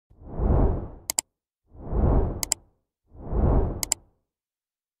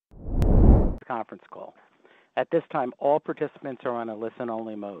conference call. At this time, all participants are on a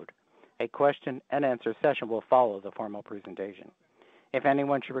listen-only mode. A question-and-answer session will follow the formal presentation. If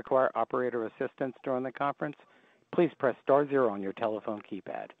anyone should require operator assistance during the conference, please press star zero on your telephone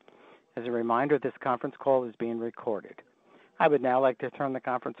keypad. As a reminder, this conference call is being recorded. I would now like to turn the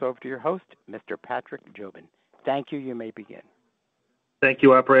conference over to your host, Mr. Patrick Jobin. Thank you. You may begin. Thank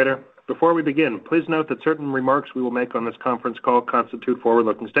you, operator. Before we begin, please note that certain remarks we will make on this conference call constitute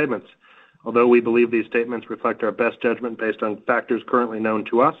forward-looking statements. Although we believe these statements reflect our best judgment based on factors currently known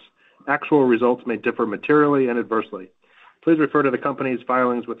to us, actual results may differ materially and adversely. Please refer to the company's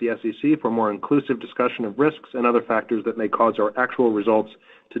filings with the SEC for more inclusive discussion of risks and other factors that may cause our actual results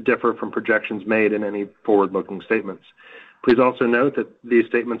to differ from projections made in any forward-looking statements. Please also note that these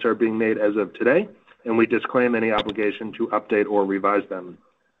statements are being made as of today, and we disclaim any obligation to update or revise them.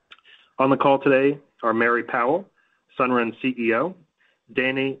 On the call today are Mary Powell, Sunrun CEO,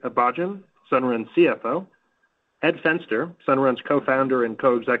 Danny Abajian, Sunrun CFO, Ed Fenster, Sunrun's co-founder and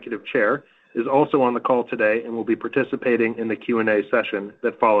co-executive chair, is also on the call today and will be participating in the Q&A session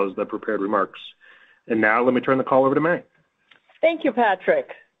that follows the prepared remarks. And now let me turn the call over to Mary. Thank you,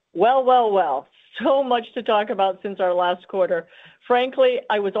 Patrick. Well. So much to talk about since our last quarter. Frankly,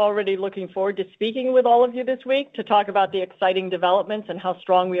 I was already looking forward to speaking with all of you this week to talk about the exciting developments and how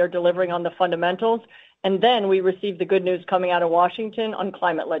strong we are delivering on the fundamentals. And then we received the good news coming out of Washington on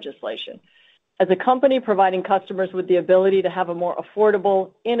climate legislation. As a company providing customers with the ability to have a more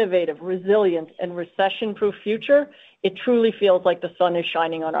affordable, innovative, resilient, and recession-proof future, it truly feels like the sun is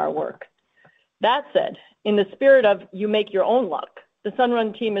shining on our work. That said, in the spirit of you make your own luck, the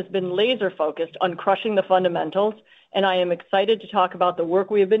Sunrun team has been laser-focused on crushing the fundamentals, and I am excited to talk about the work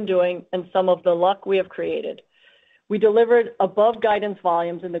we have been doing and some of the luck we have created. We delivered above guidance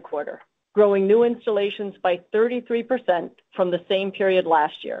volumes in the quarter, growing new installations by 33% from the same period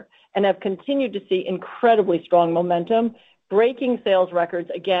last year, and have continued to see incredibly strong momentum, breaking sales records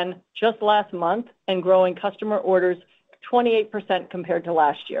again just last month and growing customer orders 28% compared to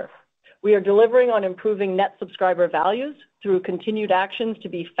last year. We are delivering on improving net subscriber values through continued actions to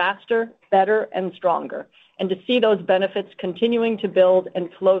be faster, better, and stronger, and to see those benefits continuing to build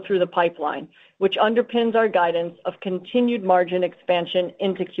and flow through the pipeline, which underpins our guidance of continued margin expansion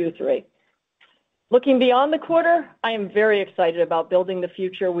into Q3. Looking beyond the quarter, I am very excited about building the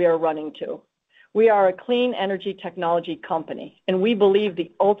future we are running to. We are a clean energy technology company, and we believe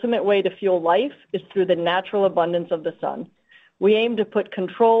the ultimate way to fuel life is through the natural abundance of the sun. We aim to put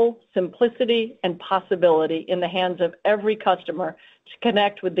control, simplicity, and possibility in the hands of every customer to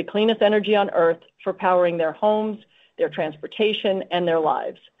connect with the cleanest energy on Earth for powering their homes, their transportation, and their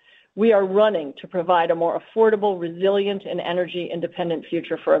lives. We are running to provide a more affordable, resilient, and energy-independent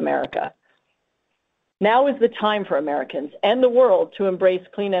future for America. Now is the time for Americans and the world to embrace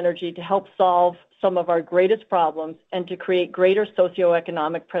clean energy to help solve some of our greatest problems and to create greater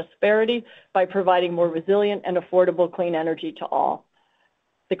socioeconomic prosperity by providing more resilient and affordable clean energy to all.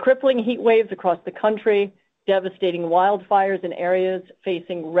 The crippling heat waves across the country, devastating wildfires in areas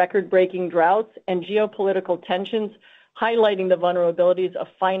facing record-breaking droughts, and geopolitical tensions highlighting the vulnerabilities of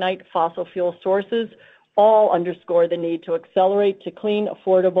finite fossil fuel sources all underscore the need to accelerate to clean,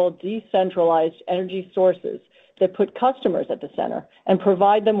 affordable, decentralized energy sources that put customers at the center and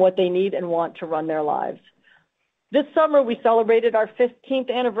provide them what they need and want to run their lives. This summer, we celebrated our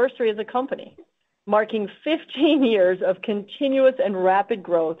 15th anniversary as a company, marking 15 years of continuous and rapid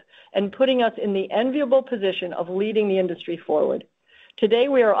growth and putting us in the enviable position of leading the industry forward. Today,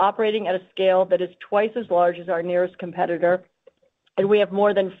 we are operating at a scale that is twice as large as our nearest competitor, and we have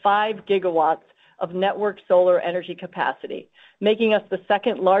more than 5 gigawatts of network solar energy capacity, making us the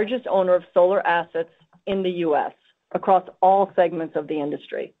second largest owner of solar assets in the U.S. across all segments of the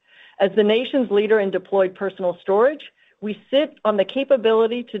industry. As the nation's leader in deployed personal storage, we sit on the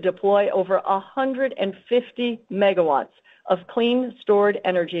capability to deploy over 150 megawatts of clean stored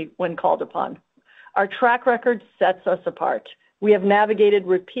energy when called upon. Our track record sets us apart. We have navigated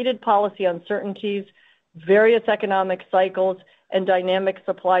repeated policy uncertainties, various economic cycles, and dynamic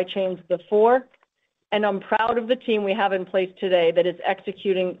supply chains before, and I'm proud of the team we have in place today that is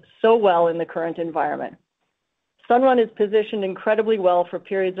executing so well in the current environment. Sunrun is positioned incredibly well for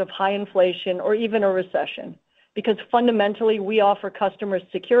periods of high inflation or even a recession, because fundamentally we offer customers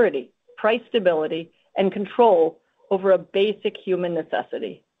security, price stability, and control over a basic human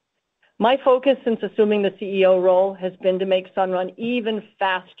necessity. My focus since assuming the CEO role has been to make Sunrun even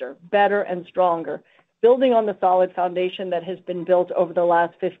faster, better, and stronger, building on the solid foundation that has been built over the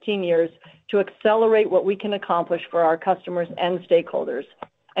last 15 years to accelerate what we can accomplish for our customers and stakeholders.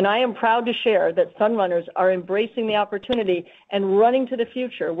 And I am proud to share that Sunrunners are embracing the opportunity and running to the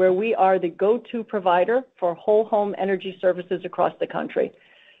future where we are the go-to provider for whole home energy services across the country.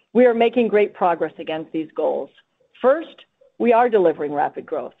 We are making great progress against these goals. First, we are delivering rapid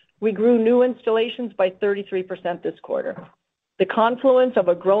growth. We grew new installations by 33% this quarter. The confluence of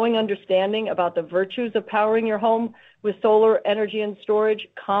a growing understanding about the virtues of powering your home with solar energy and storage,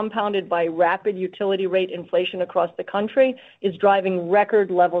 compounded by rapid utility rate inflation across the country, is driving record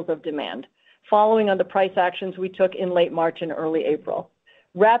levels of demand, following on the price actions we took in late March and early April.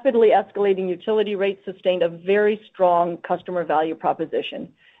 Rapidly escalating utility rates sustained a very strong customer value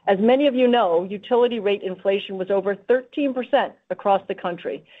proposition. As many of you know, utility rate inflation was over 13% across the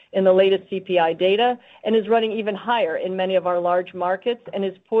country in the latest CPI data and is running even higher in many of our large markets and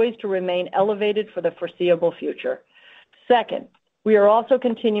is poised to remain elevated for the foreseeable future. Second, we are also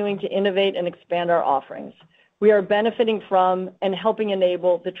continuing to innovate and expand our offerings. We are benefiting from and helping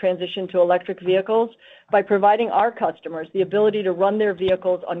enable the transition to electric vehicles by providing our customers the ability to run their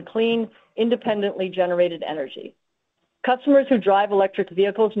vehicles on clean, independently generated energy. Customers who drive electric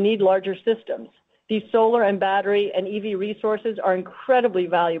vehicles need larger systems. These solar and battery and EV resources are incredibly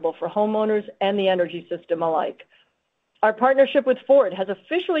valuable for homeowners and the energy system alike. Our partnership with Ford has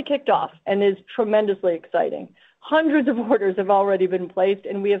officially kicked off and is tremendously exciting. Hundreds of orders have already been placed,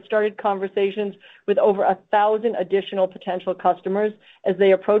 and we have started conversations with over 1,000 additional potential customers as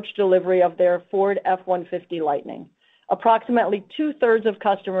they approach delivery of their Ford F-150 Lightning. Approximately 2/3 of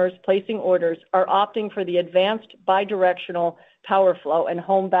customers placing orders are opting for the advanced bidirectional power flow and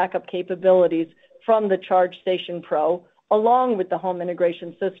home backup capabilities from the Charge Station Pro, along with the home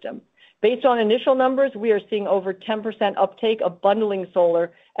integration system. Based on initial numbers, we are seeing over 10% uptake of bundling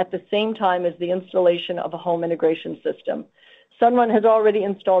solar at the same time as the installation of a home integration system. Sunrun has already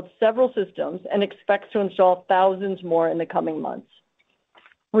installed several systems and expects to install thousands more in the coming months.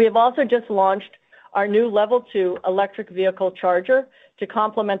 We have also just launched our new Level 2 electric vehicle charger to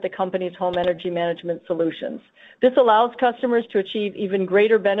complement the company's home energy management solutions. This allows customers to achieve even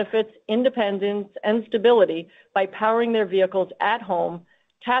greater benefits, independence, and stability by powering their vehicles at home,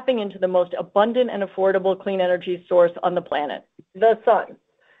 tapping into the most abundant and affordable clean energy source on the planet, the sun.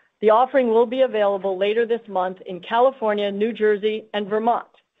 The offering will be available later this month in California, New Jersey, and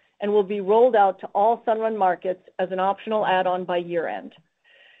Vermont, and will be rolled out to all Sunrun markets as an optional add-on by year-end.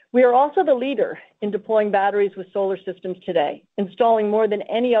 We are also the leader in deploying batteries with solar systems today, installing more than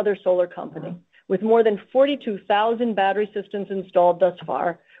any other solar company. With more than 42,000 battery systems installed thus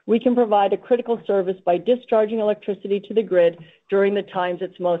far, we can provide a critical service by discharging electricity to the grid during the times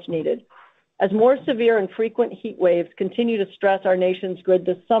it's most needed. As more severe and frequent heat waves continue to stress our nation's grid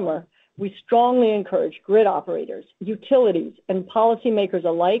this summer, we strongly encourage grid operators, utilities, and policymakers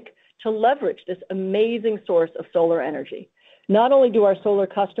alike to leverage this amazing source of solar energy. Not only do our solar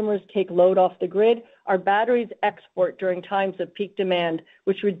customers take load off the grid, our batteries export during times of peak demand,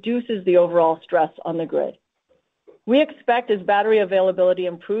 which reduces the overall stress on the grid. We expect as battery availability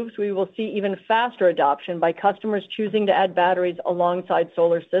improves, we will see even faster adoption by customers choosing to add batteries alongside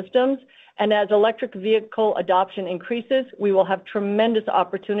solar systems. And as electric vehicle adoption increases, we will have tremendous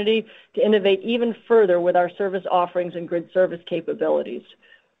opportunity to innovate even further with our service offerings and grid service capabilities.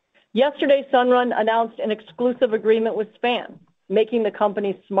 Yesterday, Sunrun announced an exclusive agreement with SPAN, making the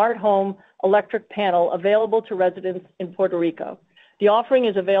company's smart home electric panel available to residents in Puerto Rico. The offering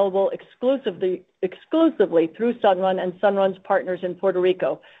is available exclusively through Sunrun and Sunrun's partners in Puerto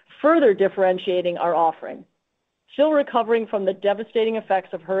Rico, further differentiating our offering. Still recovering from the devastating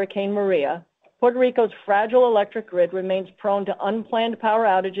effects of Hurricane Maria, Puerto Rico's fragile electric grid remains prone to unplanned power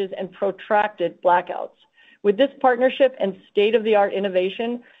outages and protracted blackouts. With this partnership and state-of-the-art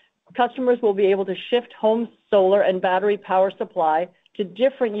innovation, customers will be able to shift home solar and battery power supply to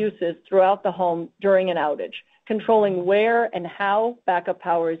different uses throughout the home during an outage, controlling where and how backup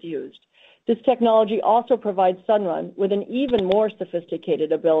power is used. This technology also provides Sunrun with an even more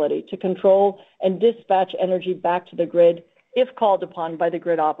sophisticated ability to control and dispatch energy back to the grid if called upon by the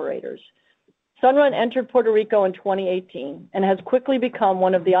grid operators. Sunrun entered Puerto Rico in 2018 and has quickly become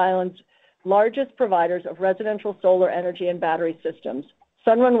one of the island's largest providers of residential solar energy and battery systems.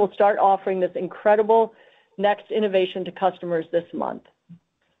 Sunrun will start offering this incredible next innovation to customers this month.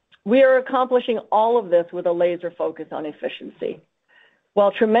 We are accomplishing all of this with a laser focus on efficiency.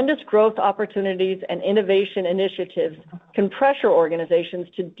 While tremendous growth opportunities and innovation initiatives can pressure organizations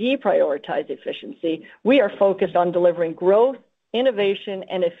to deprioritize efficiency, we are focused on delivering growth, innovation,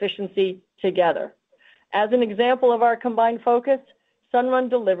 and efficiency together. As an example of our combined focus,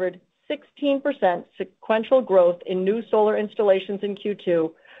 Sunrun delivered 16% sequential growth in new solar installations in Q2,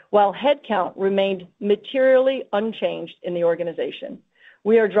 while headcount remained materially unchanged in the organization.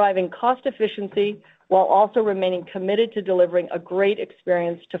 We are driving cost efficiency while also remaining committed to delivering a great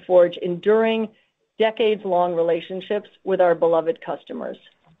experience to forge enduring, decades-long relationships with our beloved customers.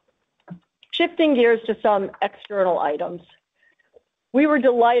 Shifting gears to some external items. We were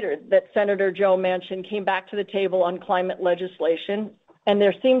delighted that Senator Joe Manchin came back to the table on climate legislation, and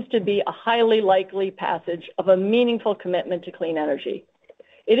there seems to be a highly likely passage of a meaningful commitment to clean energy.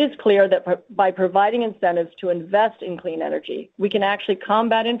 It is clear that by providing incentives to invest in clean energy, we can actually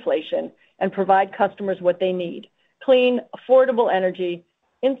combat inflation and provide customers what they need: clean, affordable energy,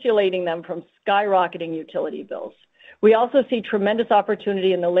 insulating them from skyrocketing utility bills. We also see tremendous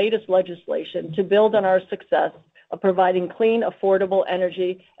opportunity in the latest legislation to build on our success of providing clean, affordable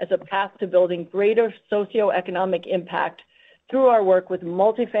energy as a path to building greater socioeconomic impact through our work with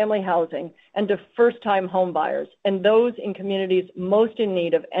multifamily housing and to first-time home buyers and those in communities most in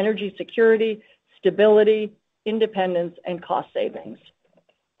need of energy security, stability, independence, and cost savings.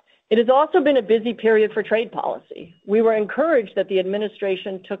 It has also been a busy period for trade policy. We were encouraged that the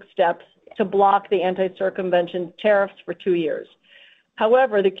administration took steps to block the anti-circumvention tariffs for 2 years.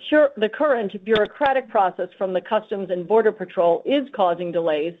 However, the current bureaucratic process from the Customs and Border Patrol is causing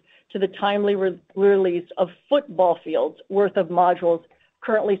delays to the timely release of football fields worth of modules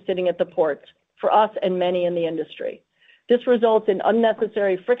currently sitting at the ports for us and many in the industry. This results in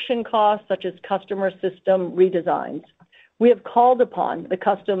unnecessary friction costs such as customer system redesigns. We have called upon the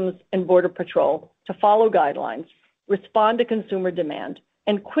Customs and Border Patrol to follow guidelines, respond to consumer demand,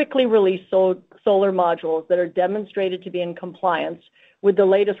 and quickly release solar modules that are demonstrated to be in compliance with the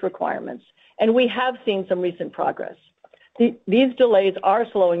latest requirements. And we have seen some recent progress. These delays are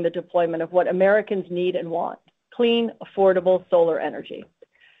slowing the deployment of what Americans need and want: clean, affordable solar energy.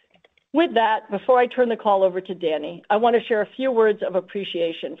 With that, before I turn the call over to Danny, I want to share a few words of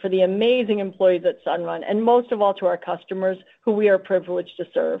appreciation for the amazing employees at Sunrun, and most of all to our customers who we are privileged to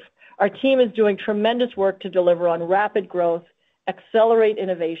serve. Our team is doing tremendous work to deliver on rapid growth, accelerate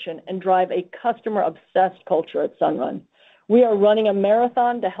innovation, and drive a customer-obsessed culture at Sunrun. We are running a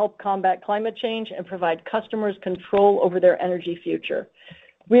marathon to help combat climate change and provide customers control over their energy future.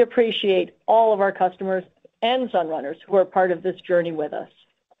 We appreciate all of our customers and Sunrunners who are part of this journey with us.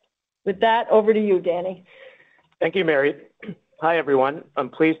 With that, over to you, Danny. Thank you, Mary. Hi, everyone. I'm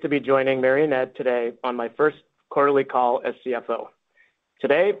pleased to be joining Mary and Ed today on my first quarterly call as CFO.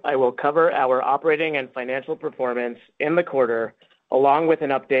 Today, I will cover our operating and financial performance in the quarter, along with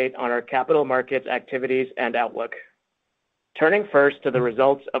an update on our capital markets activities and outlook. Turning first to the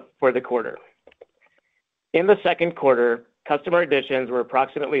results for the quarter. In the second quarter, customer additions were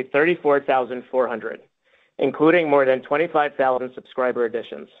approximately 34,400, including more than 25,000 subscriber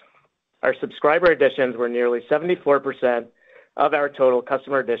additions. Our subscriber additions were nearly 74% of our total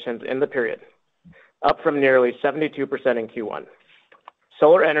customer additions in the period, up from nearly 72% in Q1.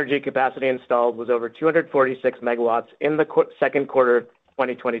 Solar energy capacity installed was over 246 megawatts in the second quarter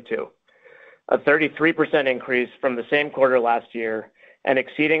 2022, a 33% increase from the same quarter last year and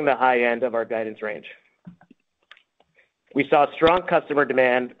exceeding the high end of our guidance range. We saw strong customer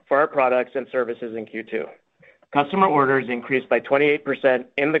demand for our products and services in Q2. Customer orders increased by 28%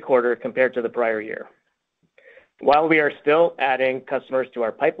 in the quarter compared to the prior year. While we are still adding customers to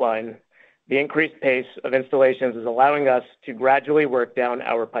our pipeline, the increased pace of installations is allowing us to gradually work down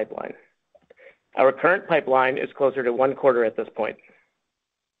our pipeline. Our current pipeline is closer to 1 quarter at this point.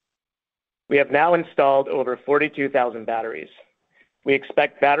 We have now installed over 42,000 batteries. We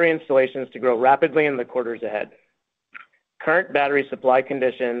expect battery installations to grow rapidly in the quarters ahead. Current battery supply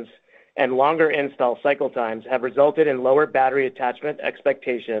conditions and longer install cycle times have resulted in lower battery attachment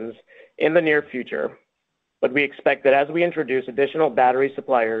expectations in the near future, but we expect that as we introduce additional battery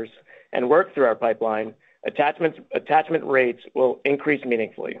suppliers and work through our pipeline, attachment rates will increase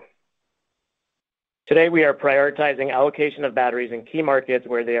meaningfully. Today, we are prioritizing allocation of batteries in key markets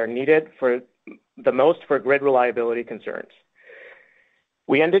where they are needed for the most for grid reliability concerns.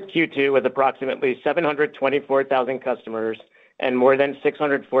 We ended Q2 with approximately 724,000 customers and more than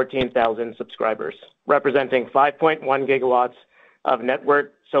 614,000 subscribers, representing 5.1 gigawatts of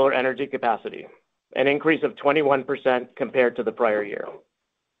network solar energy capacity, an increase of 21% compared to the prior year.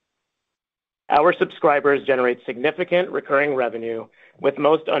 Our subscribers generate significant recurring revenue, with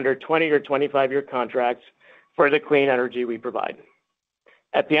most under 20 or 25-year contracts for the clean energy we provide.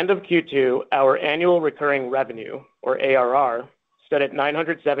 At the end of Q2, our annual recurring revenue, or ARR, stood at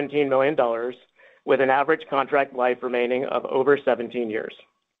 $917 million, with an average contract life remaining of over 17 years.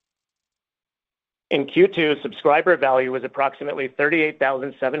 In Q2, subscriber value was approximately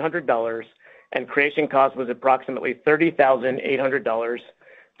 $38,700, and creation cost was approximately $30,800,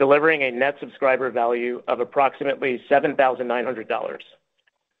 delivering a net subscriber value of approximately $7,900.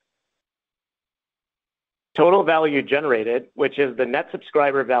 Total value generated, which is the net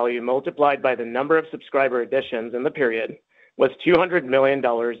subscriber value multiplied by the number of subscriber additions in the period, was $200 million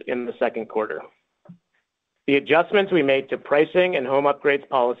in the second quarter. The adjustments we made to pricing and home upgrades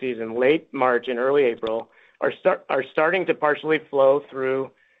policies in late March and early April are starting to partially flow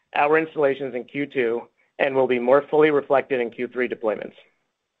through our installations in Q2 and will be more fully reflected in Q3 deployments.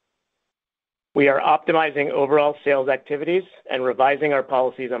 We are optimizing overall sales activities and revising our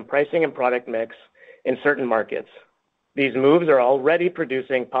policies on pricing and product mix in certain markets. These moves are already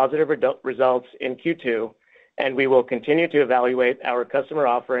producing positive results in Q2, and we will continue to evaluate our customer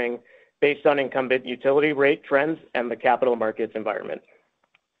offering based on incumbent utility rate trends and the capital markets environment.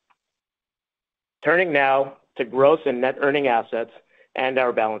 Turning now to gross and net earning assets and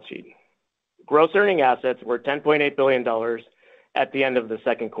our balance sheet. Gross earning assets were $10.8 billion at the end of the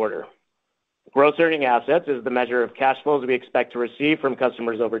second quarter. Gross earning assets is the measure of cash flows we expect to receive from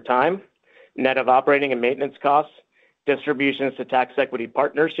customers over time, net of operating and maintenance costs, distributions to tax equity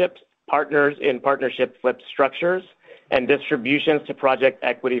partnerships, partners in partnership flip structures, and distributions to project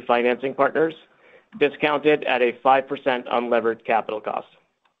equity financing partners, discounted at a 5% unlevered capital cost.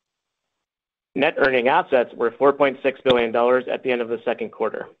 Net earning assets were $4.6 billion at the end of the second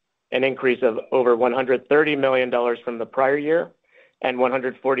quarter, an increase of over $130 million from the prior year and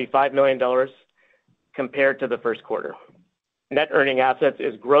 $145 million compared to the first quarter. Net earning assets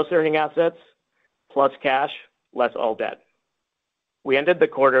is gross earning assets plus cash less all debt. We ended the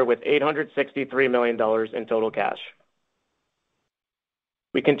quarter with $863 million in total cash.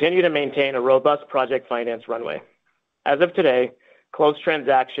 We continue to maintain a robust project finance runway. As of today, closed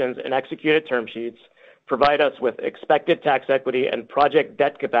transactions and executed term sheets provide us with expected tax equity and project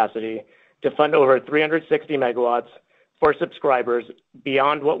debt capacity to fund over 360 megawatts for subscribers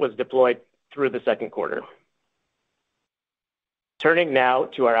beyond what was deployed through the second quarter. Turning now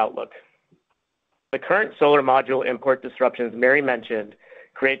to our outlook. The current solar module import disruptions Mary mentioned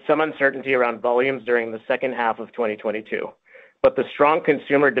create some uncertainty around volumes during the second half of 2022, but the strong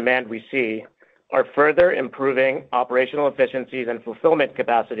consumer demand we see are further improving operational efficiencies and fulfillment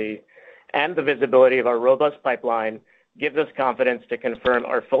capacity, and the visibility of our robust pipeline gives us confidence to confirm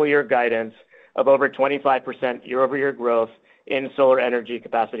our full year guidance of over 25% year-over-year growth in solar energy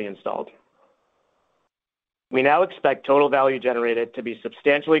capacity installed. We now expect total value generated to be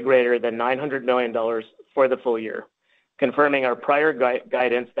substantially greater than $900 million for the full year, confirming our prior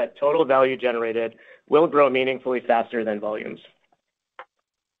guidance that total value generated will grow meaningfully faster than volumes.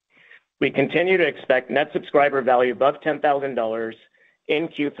 We continue to expect net subscriber value above $10,000 in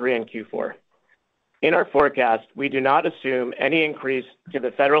Q3 and Q4. In our forecast, we do not assume any increase to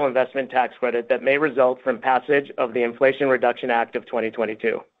the federal investment tax credit that may result from passage of the Inflation Reduction Act of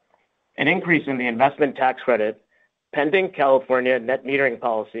 2022. An increase in the investment tax credit, pending California net metering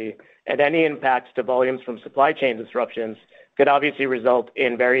policy, and any impacts to volumes from supply chain disruptions could obviously result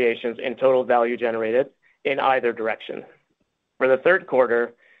in variations in total value generated in either direction. For the third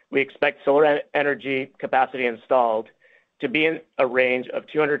quarter, we expect solar energy capacity installed to be in a range of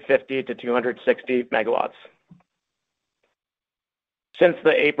 250 to 260 megawatts. Since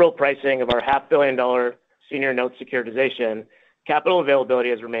the April pricing of our $500 million senior note securitization, capital availability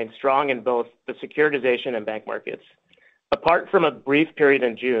has remained strong in both the securitization and bank markets. Apart from a brief period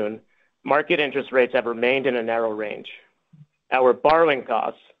in June, market interest rates have remained in a narrow range. Our borrowing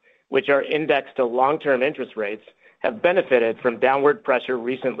costs, which are indexed to long-term interest rates, have benefited from downward pressure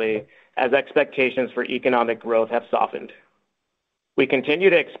recently as expectations for economic growth have softened. We continue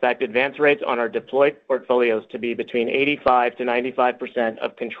to expect advance rates on our deployed portfolios to be between 85 to 95%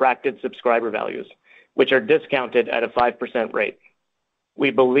 of contracted subscriber values, which are discounted at a 5% rate. We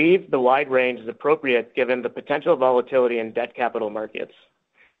believe the wide range is appropriate given the potential volatility in debt capital markets.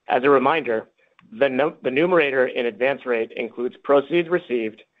 As a reminder, the numerator in advance rate includes proceeds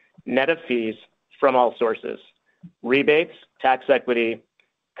received, net of fees from all sources, rebates, tax equity,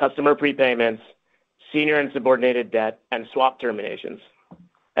 customer prepayments, senior and subordinated debt, and swap terminations.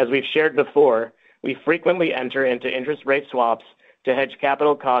 As we've shared before, we frequently enter into interest rate swaps to hedge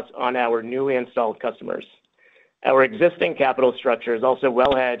capital costs on our newly installed customers. Our existing capital structure is also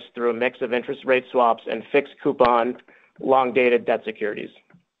well hedged through a mix of interest rate swaps and fixed coupon, long-dated debt securities.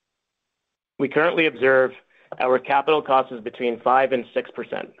 We currently observe our capital cost is between 5 and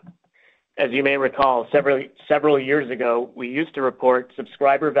 6%. As you may recall, several years ago, we used to report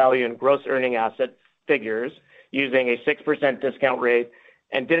subscriber value and gross earning asset figures using a 6% discount rate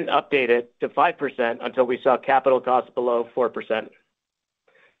and didn't update it to 5% until we saw capital costs below 4%.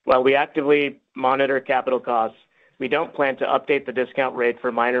 While we actively monitor capital costs, we don't plan to update the discount rate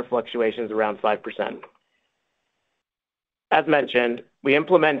for minor fluctuations around 5%. As mentioned, we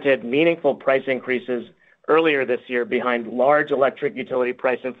implemented meaningful price increases earlier this year behind large electric utility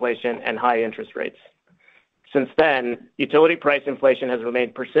price inflation and high interest rates. Since then, utility price inflation has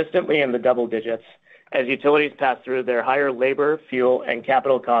remained persistently in the double digits as utilities pass through their higher labor, fuel, and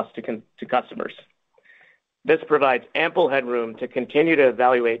capital costs to customers. This provides ample headroom to continue to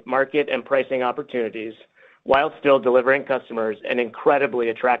evaluate market and pricing opportunities while still delivering customers an incredibly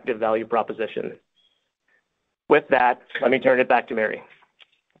attractive value proposition. With that, let me turn it back to Mary.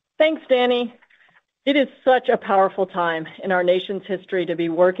 Thanks, Danny. It is such a powerful time in our nation's history to be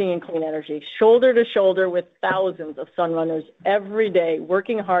working in clean energy, shoulder to shoulder with thousands of Sunrunners every day,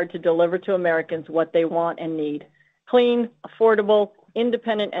 working hard to deliver to Americans what they want and need: clean, affordable,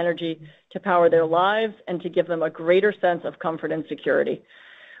 independent energy to power their lives and to give them a greater sense of comfort and security.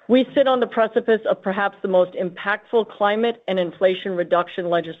 We sit on the precipice of perhaps the most impactful climate and inflation reduction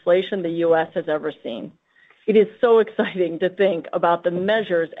legislation the U.S. has ever seen. It is so exciting to think about the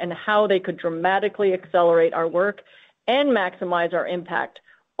measures and how they could dramatically accelerate our work and maximize our impact,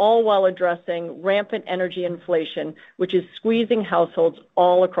 all while addressing rampant energy inflation, which is squeezing households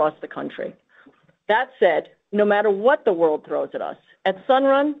all across the country. That said, no matter what the world throws at us, at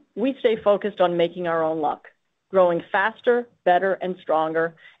Sunrun, we stay focused on making our own luck, growing faster, better, and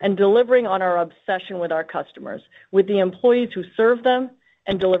stronger, and delivering on our obsession with our customers, with the employees who serve them,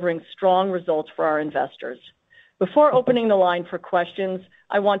 and delivering strong results for our investors. Before opening the line for questions,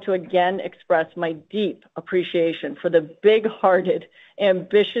 I want to again express my deep appreciation for the big-hearted,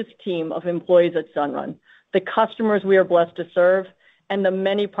 ambitious team of employees at Sunrun, the customers we are blessed to serve, and the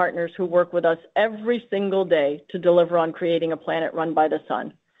many partners who work with us every single day to deliver on creating a planet run by the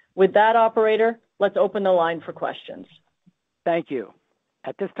sun. With that, operator, let's open the line for questions. Thank you.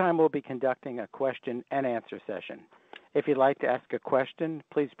 At this time, we'll be conducting a question and answer session. If you'd like to ask a question,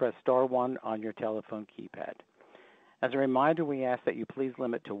 please press star one on your telephone keypad. As a reminder, we ask that you please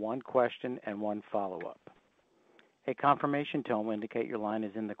limit to one question and one follow-up. A confirmation tone will indicate your line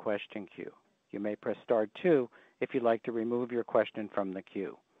is in the question queue. You may press star two if you'd like to remove your question from the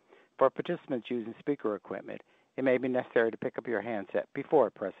queue. For participants using speaker equipment, it may be necessary to pick up your handset before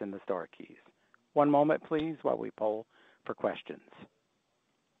pressing the star keys. One moment, please, while we poll for questions.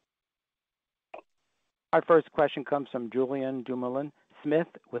 Our first question comes from Julien Dumoulin-Smith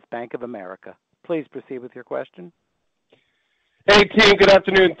with Bank of America. Please proceed with your question. Hey, team. Good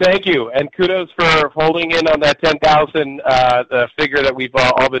afternoon. Thank you. And kudos for holding in on that 10,000 the figure that we've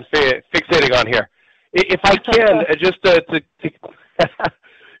all been fixating on here. If I can, just to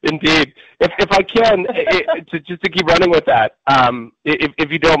indeed, if I can, just to keep running with that,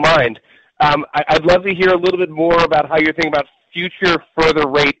 if you don't mind, I'd love to hear a little bit more about how you're thinking about future further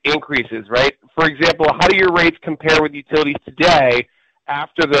rate increases, right? For example, how do your rates compare with utilities today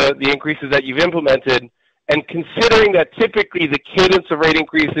after the increases that you've implemented? And considering that typically the cadence of rate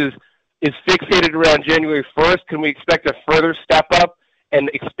increases is fixated around January 1st, can we expect a further step up and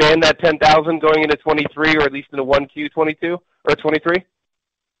expand that 10,000 going into 23 or at least into 1Q 22 or 23?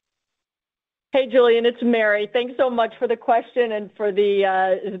 Hey, Julian, it's Mary. Thanks so much for the question and for the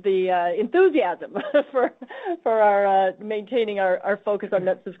enthusiasm for our maintaining our focus on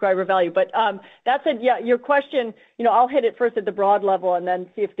net subscriber value. But that's it. Yeah, your question. I'll hit it first at the broad level and then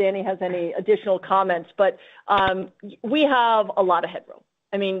see if Danny has any additional comments. But we have a lot of headroom.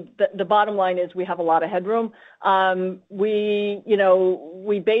 I mean, the bottom line is we have a lot of headroom. We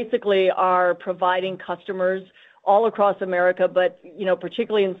basically are providing customers all across America, but,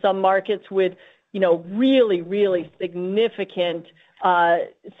 particularly in some markets with, really, really significant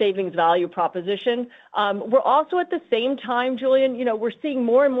savings value proposition. We're also at the same time, Julian, we're seeing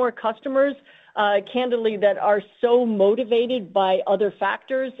more and more customers, candidly, that are so motivated by other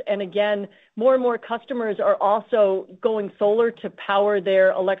factors. And again, more and more customers are also going solar to power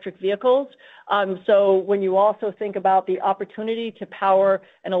their electric vehicles. So when you also think about the opportunity to power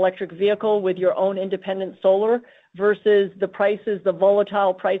an electric vehicle with your own independent solar versus the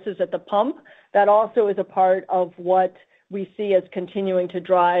volatile prices at the pump, that also is a part of what we see as continuing to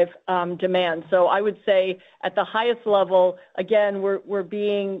drive demand. So I would say at the highest level, again, we're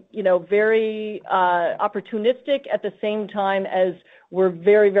being, very opportunistic at the same time as we're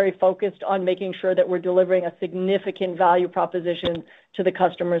very, very focused on making sure that we're delivering a significant value proposition to the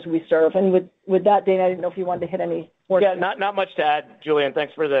customers we serve. And with that, Dana, I didn't know if you wanted to hit any more. Yeah, not much to add, Julian.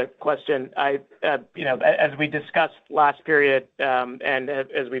 Thanks for the question. As we discussed last period, and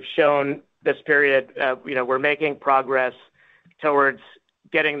as we've shown this period, we're making progress towards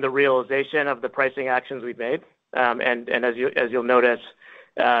getting the realization of the pricing actions we've made. And as you'll notice,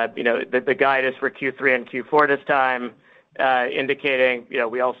 the guide is for Q3 and Q4 this time, indicating,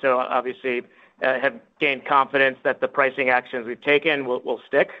 we also obviously have gained confidence that the pricing actions we've taken will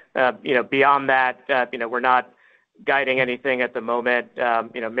stick. Beyond that, we're not guiding anything at the moment.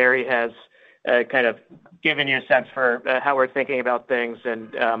 Mary has kind of given you a sense for how we're thinking about things,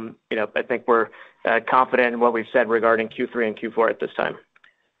 and I think we're confident in what we've said regarding Q3 and Q4 at this time.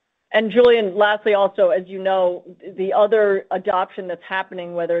 And Julian, lastly, also, as you know, the other adoption that's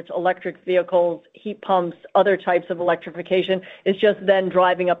happening, whether it's electric vehicles, heat pumps, other types of electrification, is just then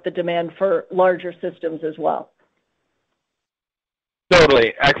driving up the demand for larger systems as well.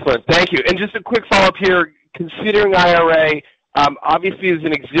 Totally. Excellent. Thank you. And just a quick follow-up here. Considering IRA, obviously there's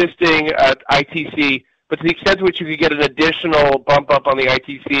an existing ITC, but to the extent to which you could get an additional bump up on the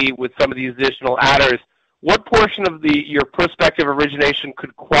ITC with some of these additional adders, what portion of your prospective origination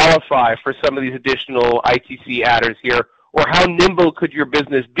could qualify for some of these additional ITC adders here, or how nimble could your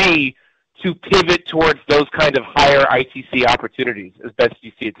business be to pivot towards those kind of higher ITC opportunities as best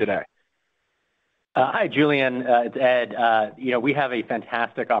you see it today? Hi, Julian. It's Ed. We have a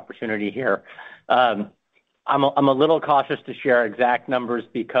fantastic opportunity here. I'm a little cautious to share exact numbers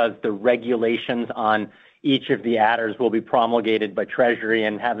because the regulations on each of the adders will be promulgated by Treasury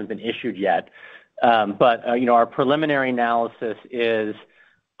and haven't been issued yet. But our preliminary analysis is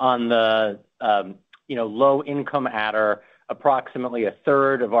on the low-income adder, approximately a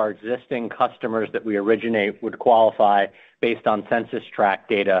third of our existing customers that we originate would qualify based on census tract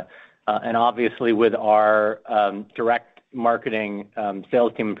data. And obviously with our direct marketing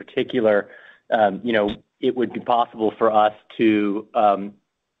sales team in particular, it would be possible for us to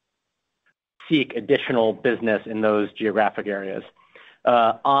seek additional business in those geographic areas.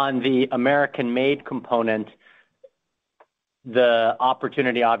 On the American-made component, the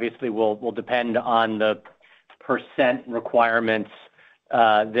opportunity obviously will depend on the percent requirements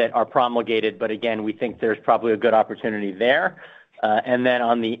that are promulgated, but again, we think there's probably a good opportunity there. And then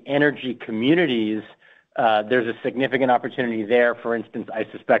on the energy communities, there's a significant opportunity there. For instance, I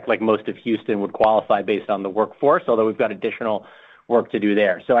suspect like most of Houston would qualify based on the workforce, although we've got additional work to do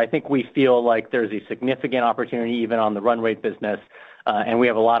there. So I think we feel like there's a significant opportunity even on the run rate business, and we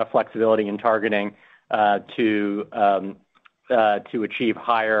have a lot of flexibility in targeting to achieve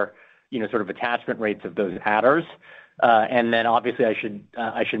higher, sort of attachment rates of those adders. And then obviously I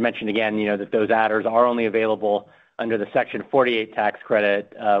should mention again, that those adders are only available under the Section 48 tax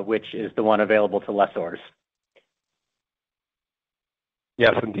credit, which is the one available to lessors.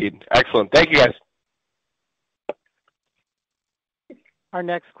 Yes, indeed. Excellent. Thank you, guys. Our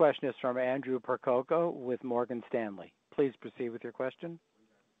next question is from Andrew Percoco with Morgan Stanley. Please proceed with your question.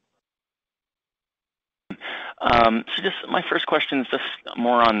 So just my first question is just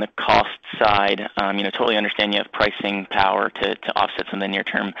more on the cost side. Totally understand you have pricing power to offset some of the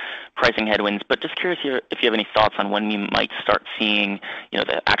near-term pricing headwinds, but just curious if you have any thoughts on when we might start seeing,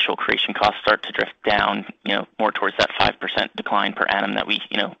 the actual creation costs start to drift down, more towards that 5% decline per annum that we,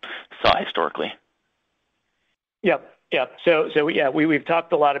 saw historically. Yep. So we've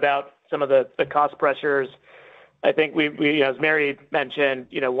talked a lot about some of the cost pressures. I think we as Mary mentioned,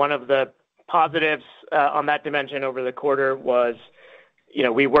 one of the positives on that dimension over the quarter was,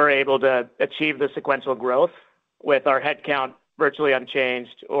 we were able to achieve the sequential growth with our headcount virtually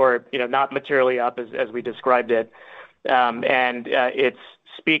unchanged or, not materially up as we described it. And it's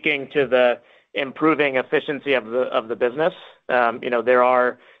speaking to the improving efficiency of the business. There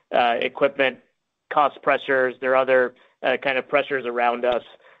are equipment cost pressures. There are other kind of pressures around us.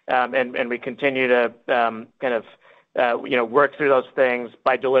 And we continue to work through those things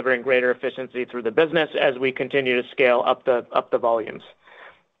by delivering greater efficiency through the business as we continue to scale up the volumes.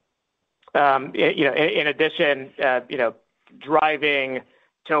 In addition, driving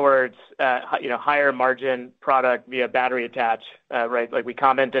towards higher margin product via battery attach, right? Like we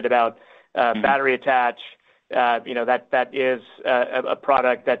commented about battery attach. That is a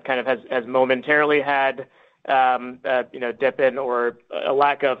product that kind of has momentarily had dip in or a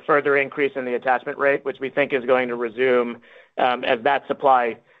lack of further increase in the attachment rate, which we think is going to resume as that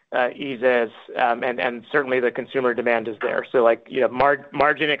supply eases, and certainly the consumer demand is there. So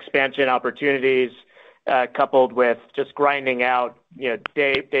margin expansion opportunities coupled with just grinding out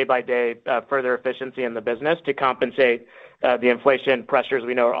day by day further efficiency in the business to compensate the inflation pressures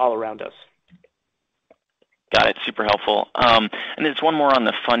we know are all around us. Got it. Super helpful. And there's one more on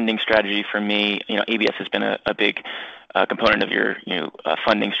the funding strategy for me. ABS has been a big component of your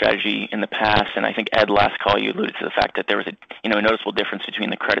funding strategy in the past, and I think Ed, last call you alluded to the fact that there was a noticeable difference between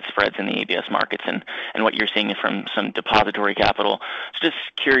the credit spreads in the ABS markets and what you're seeing from some depository capital. So just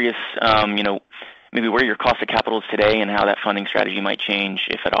curious, maybe where your cost of capital is today and how that funding strategy might change,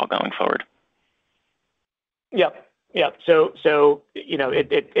 if at all, going forward. Yep. So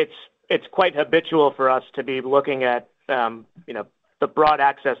it's it's quite habitual for us to be looking at the broad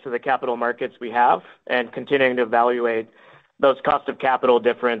access to the capital markets we have and continuing to evaluate those cost of capital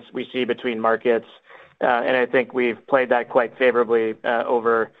difference we see between markets. And I think we've played that quite favorably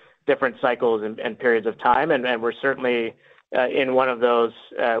over different cycles and periods of time. And we're certainly in one of those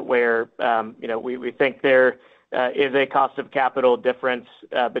where we think there is a cost of capital difference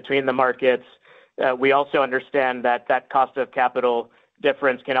between the markets. We also understand that that cost of capital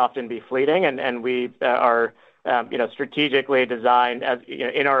difference can often be fleeting, and we are strategically designed as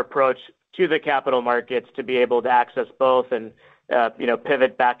in our approach to the capital markets to be able to access both and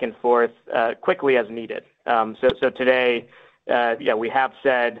pivot back and forth quickly as needed. So today, we have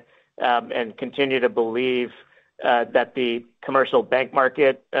said and continue to believe that the commercial bank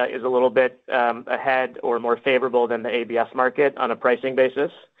market is a little bit ahead or more favorable than the ABS market on a pricing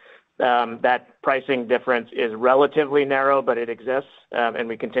basis. That pricing difference is relatively narrow, but it exists, and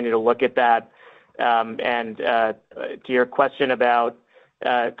we continue to look at that. And to your question about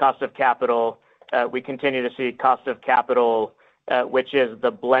cost of capital, we continue to see cost of capital, which is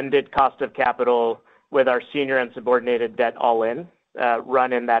the blended cost of capital with our senior and subordinated debt all in,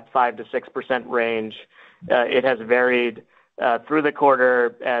 run in that 5 to 6% range. It has varied through the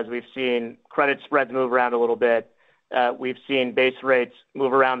quarter as we've seen credit spreads move around a little bit. We've seen base rates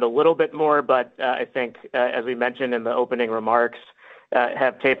move around a little bit more, but I think, as we mentioned in the opening remarks,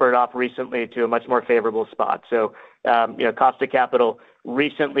 have tapered off recently to a much more favorable spot. So, cost of capital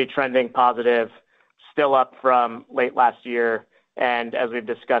recently trending positive, still up from late last year. And as we've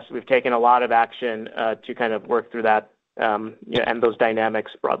discussed, we've taken a lot of action to kind of work through that and those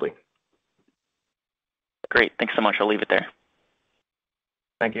dynamics broadly. Great. Thanks so much. I'll leave it there.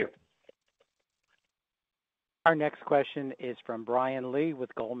 Thank you. Our next question is from Brian Lee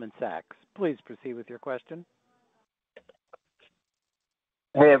with Goldman Sachs. Please proceed with your question.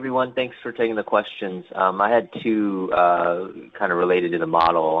 Hey, everyone. Thanks for taking the questions. I had two kind of related to the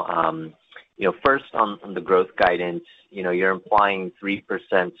model. First on the growth guidance, you're implying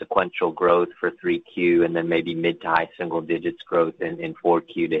 3% sequential growth for 3Q and then maybe mid to high single digits growth in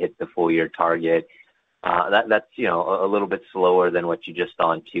 4Q to hit the full year target. That's a little bit slower than what you just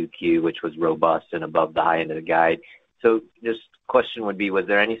saw in 2Q, which was robust and above the high end of the guide. So just question would be, was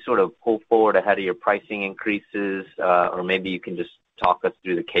there any sort of pull forward ahead of your pricing increases? Or maybe you can just talk us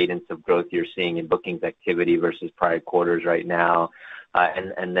through the cadence of growth you're seeing in bookings activity versus prior quarters right now.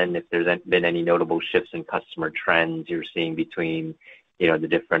 And then if there's been any notable shifts in customer trends you're seeing between, the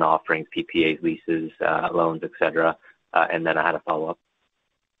different offerings, PPAs, leases, loans, et cetera. And then I had a follow-up.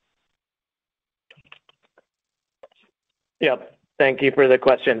 Yep. Thank you for the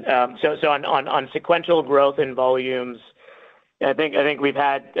question. So on sequential growth in volumes, I think we've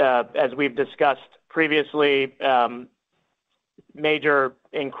had, as we've discussed previously, major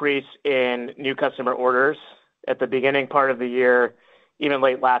increase in new customer orders at the beginning part of the year, even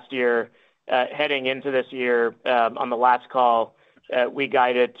late last year. Heading into this year, on the last call, we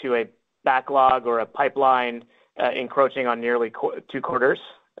guided to a backlog or a pipeline encroaching on nearly 2 quarters.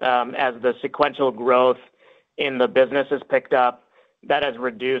 As the sequential growth in the business has picked up, that has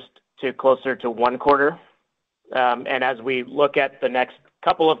reduced to closer to 1 quarter. And as we look at the next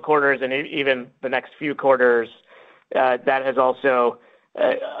couple of quarters and even the next few quarters, that has also,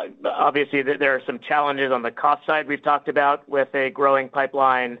 obviously there are some challenges on the cost side we've talked about with a growing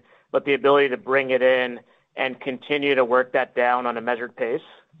pipeline, but the ability to bring it in and continue to work that down on a measured pace,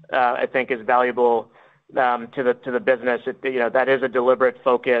 I think is valuable to the business. That is a deliberate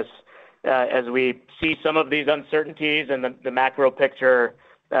focus. As we see some of these uncertainties and the macro picture,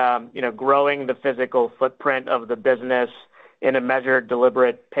 growing the physical footprint of the business in a measured,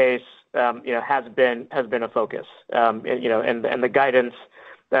 deliberate pace, has been a focus. And the guidance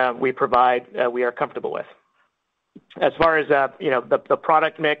we provide, we are comfortable with. As far as the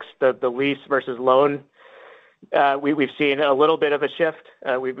product mix, the lease versus loan, we've seen a little bit of a shift.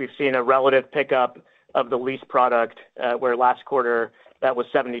 We've seen a relative pickup of the lease product, where last quarter that was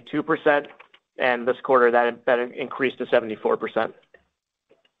 72%, and this quarter that increased to 74%.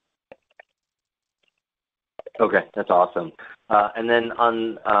 Okay, that's awesome. And then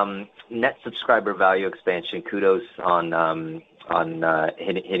on net subscriber value expansion, kudos on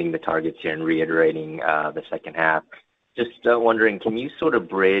hitting the targets here and reiterating the second half. Just wondering, can you sort of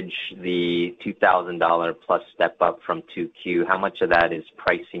bridge the $2,000 plus step up from 2Q? How much of that is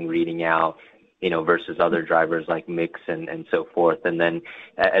pricing reading out, versus other drivers like mix and so forth? And then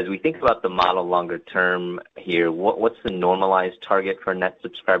as we think about the model longer term here, what's the normalized target for net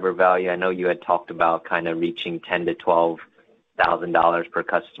subscriber value? I know you had talked about kind of reaching $10,000 to $12,000 per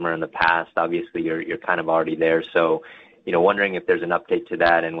customer in the past. Obviously, you're kind of already there. So wondering if there's an update to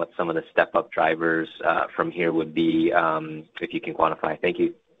that and what some of the step-up drivers from here would be, if you can quantify. Thank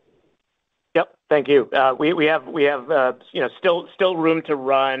you. Yep, thank you. We have still room to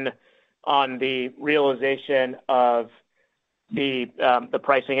run on the realization of the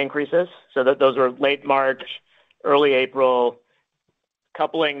pricing increases. So that those were late March, early April.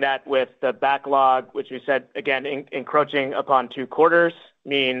 Coupling that with the backlog, which we said again encroaching upon 2 quarters,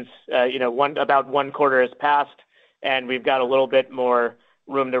 means about 1 quarter has passed, and we've got a little bit more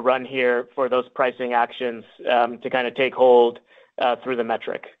room to run here for those pricing actions to kind of take hold through the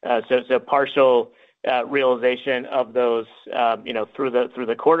metric. So partial realization of those through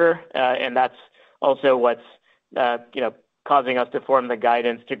the quarter, and that's also what's causing us to form the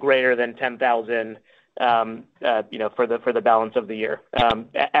guidance to greater than 10,000 for the balance of the year.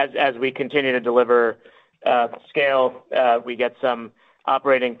 As we continue to deliver scale, we get some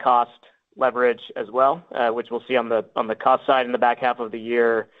operating cost leverage as well, which we'll see on the cost side in the back half of the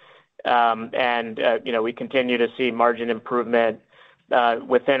year. We continue to see margin improvement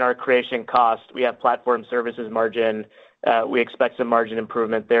within our creation cost. We have platform services margin. We expect some margin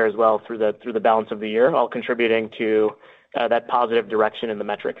improvement there as well through the balance of the year, all contributing to that positive direction in the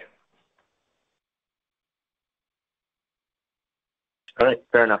metric. All right,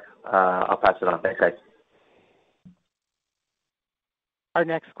 fair enough. I'll pass it on. Thanks, guys. Our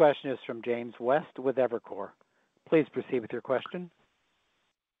next question is from James West with Evercore. Please proceed with your question.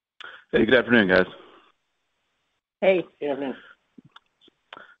 Hey, good afternoon, guys. Hey. Good afternoon.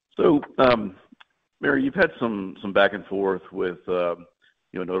 So, Mary, you've had some back and forth with a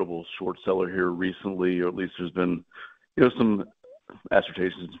notable short seller here recently, or at least there's been some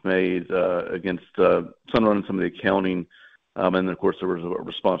assertions made against Sunrun and some of the accounting. And then, of course, there was a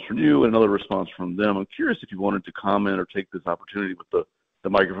response from you and another response from them. I'm curious if you wanted to comment or take this opportunity with the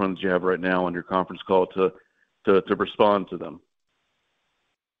microphones you have right now on your conference call to respond to them.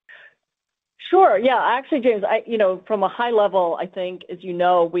 Sure. Yeah. Actually, James, from a high level, I think, as you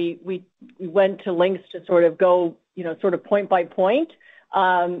know, we went to lengths to sort of go, sort of point by point,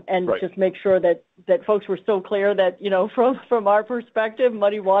 and right. Just make sure that folks were so clear that, from our perspective,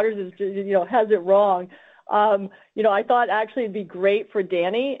 Muddy Waters is, has it wrong. I thought actually it'd be great for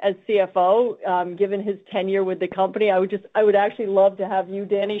Danny as CFO, given his tenure with the company. I would actually love to have you,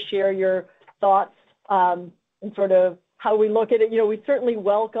 Danny, share your thoughts and sort of how we look at it. We certainly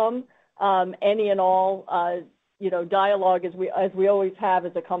welcome any and all dialogue as we always have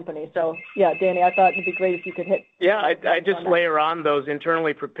as a company. So yeah, Danny, I thought it'd be great if you could hit. Yeah, I just layer on those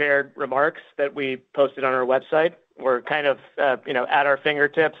internally prepared remarks that we posted on our website. We're kind of at our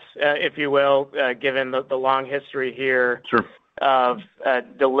fingertips, if you will, given the long history here. Sure. Of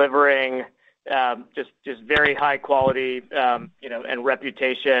delivering just very high quality and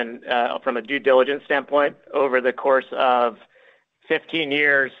reputation from a due diligence standpoint over the course of 15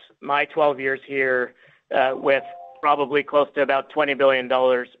 years. My 12 years here, with probably close to about $20 billion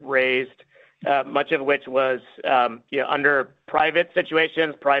raised, much of which was under private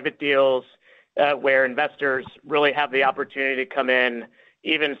situations, private deals, where investors really have the opportunity to come in,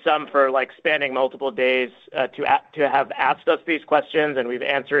 even some for like spanning multiple days, to have asked us these questions, and we've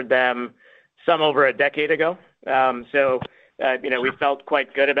answered them some over a decade ago. We felt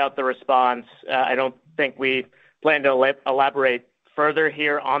quite good about the response. I don't think we plan to elaborate further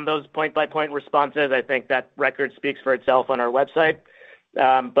here on those point-by-point responses. I think that record speaks for itself on our website.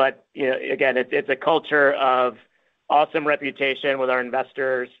 Again, it's a culture of awesome reputation with our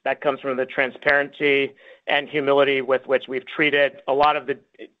investors that comes from the transparency and humility with which we've treated a lot of the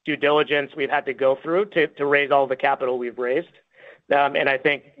due diligence we've had to go through to raise all the capital we've raised. And I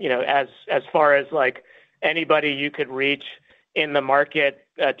think, as far as like anybody you could reach in the market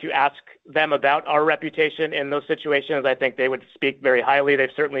to ask them about our reputation in those situations, I think they would speak very highly. They've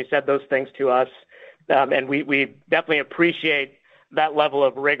certainly said those things to us. And we definitely appreciate that level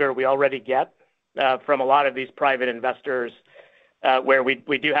of rigor we already get from a lot of these private investors, where we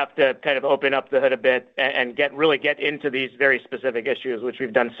do have to kind of open up the hood a bit and really get into these very specific issues, which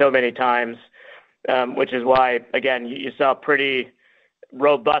we've done so many times, which is why, again, you saw a pretty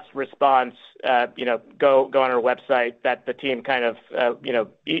robust response, go on our website that the team kind of,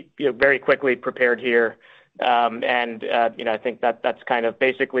 very quickly prepared here. I think that's kind of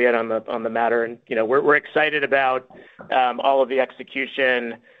basically it on the matter. And, we're excited about all of the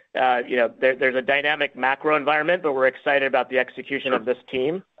execution. There's a dynamic macro environment, but we're excited about the execution of this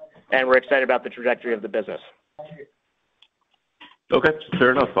team, and we're excited about the trajectory of the business. Okay,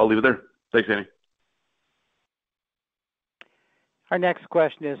 fair enough. I'll leave it there. Thanks, Andy. Our next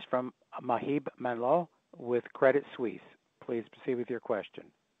question is from Maheep Mandloi with Credit Suisse. Please proceed with your question.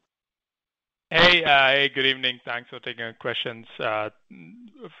 Hey, Hey, good evening. Thanks for taking our questions.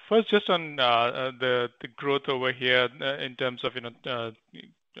 First, just on the growth over here in terms of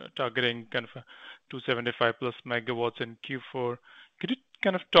targeting kind of 275 plus megawatts in Q4. Could you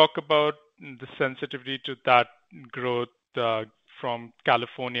kind of talk about the sensitivity to that growth from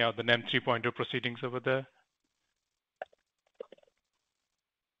California, the NEM 3.0 proceedings over there?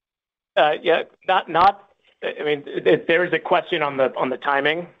 Yeah, I mean, there is a question on the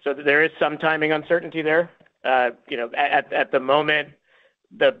timing, so there is some timing uncertainty there. At the moment,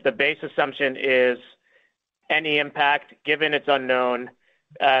 the base assumption is any impact, given it's unknown,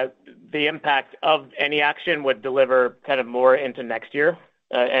 the impact of any action would deliver kind of more into next year.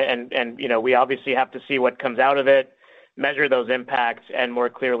 And we obviously have to see what comes out of it, measure those impacts, and more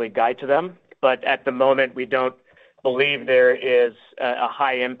clearly guide to them. But at the moment, we don't believe there is a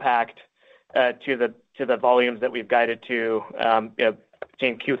high impact to the volumes that we've guided to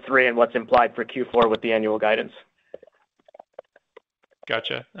between Q3 and what's implied for Q4 with the annual guidance.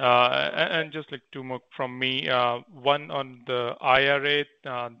 Gotcha. And just like two more from me. One on the IRA,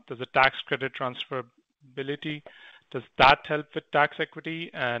 does the tax credit transferability, does that help with tax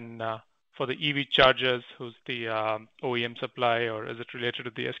equity? And for the EV chargers, who's the OEM supply, or is it related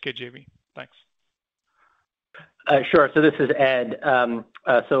to the SKJV? Thanks. Sure. So this is Ed.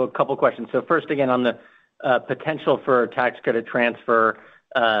 So a couple questions. So first, again, on the potential for tax credit transfer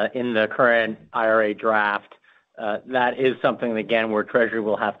in the current IRA draft, that is something, again, where Treasury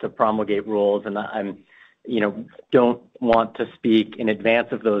will have to promulgate rules, and I'm, don't want to speak in advance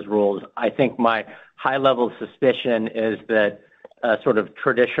of those rules. I think my high-level suspicion is that sort of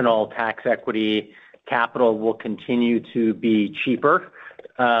traditional tax equity capital will continue to be cheaper,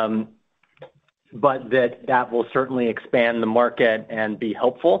 but that will certainly expand the market and be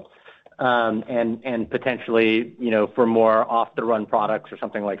helpful, and potentially, for more off-the-run products or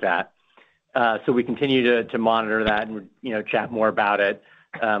something like that. So we continue to monitor that and, chat more about it,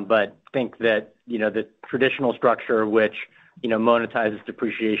 but think that, the traditional structure, which, monetizes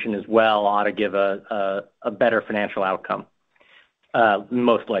depreciation as well, ought to give a better financial outcome,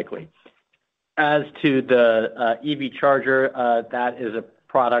 most likely. As to the EV charger, that is a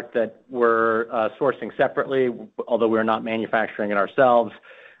product that we're sourcing separately, although we're not manufacturing it ourselves.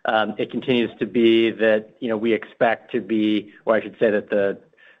 It continues to be that, we expect to be, or I should say that the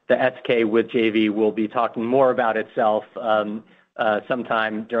SK with JV will be talking more about itself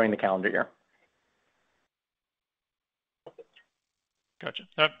sometime during the calendar year. Gotcha.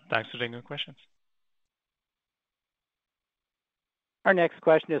 Thanks for taking the questions. Our next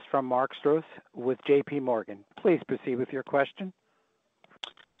question is from Mark Strouse with JP Morgan. Please proceed with your question.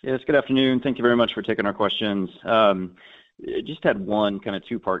 Yes, good afternoon. Thank you very much for taking our questions. Just had one kind of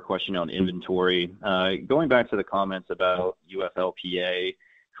two-part question on inventory. Going back to the comments about UFLPA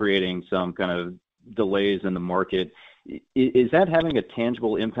creating some kind of delays in the market, is that having a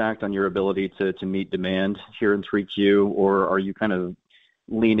tangible impact on your ability to meet demand here in 3Q, or are you kind of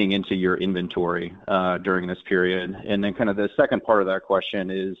leaning into your inventory during this period? And then kind of the second part of that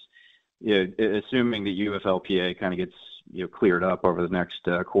question is, assuming that UFLPA kind of gets cleared up over the next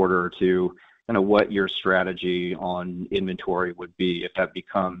quarter or two, kind of what your strategy on inventory would be if that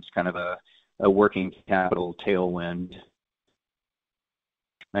becomes kind of a working capital tailwind.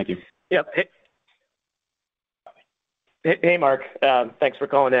 Thank you. Yep. Hey, Mark. Thanks for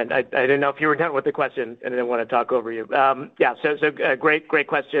calling in. I didn't know if you were done with the question, and I didn't want to talk over you. So great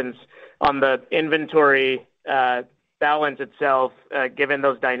questions on the inventory balance itself. Given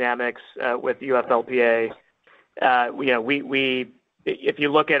those dynamics with UFLPA, if you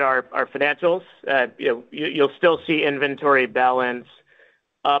look at our financials, you'll still see inventory balance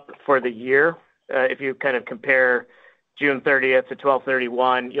up for the year. If you kind of compare June 30th to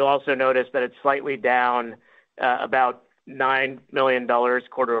 12/31, you'll also notice that it's slightly down about $9 million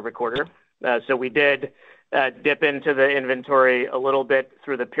quarter over quarter. So we did dip into the inventory a little bit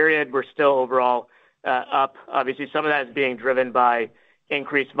through the period. We're still overall up. Obviously, some of that is being driven by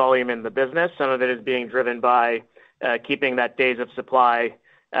increased volume in the business. Some of it is being driven by keeping that days of supply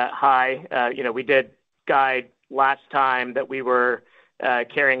high. We did guide last time that we were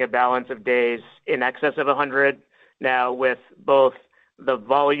carrying a balance of days in excess of 100. Now, with both the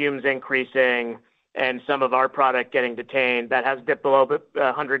volumes increasing and some of our product getting detained, that has dipped below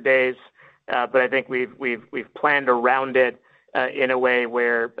 100 days. But I think we've planned around it in a way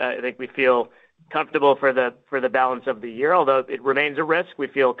where I think we feel comfortable for the balance of the year. Although it remains a risk, we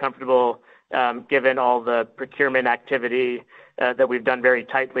feel comfortable given all the procurement activity that we've done very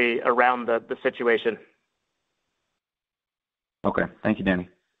tightly around the situation. Okay. Thank you, Danny.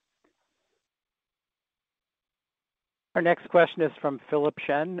 Our next question is from Philip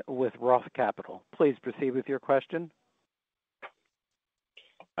Shen with Roth Capital. Please proceed with your question.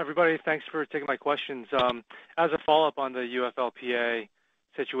 Everybody, thanks for taking my questions. As a follow-up on the UFLPA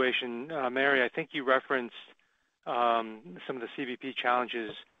situation, Mary, I think you referenced some of the CBP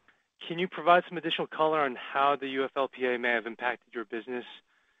challenges. Can you provide some additional color on how the UFLPA may have impacted your business?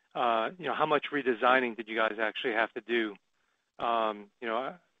 How much redesigning did you guys actually have to do?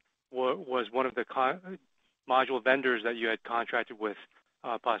 Was one of the module vendors that you had contracted with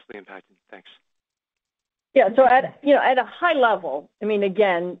possibly impacted? Thanks. Yeah. So at a high level, I mean,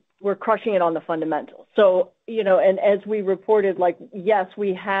 again, we're crushing it on the fundamentals. So, and as we reported, yes,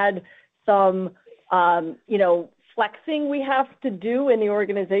 we had some, flexing we have to do in the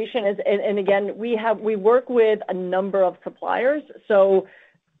organization. And again, we work with a number of suppliers. So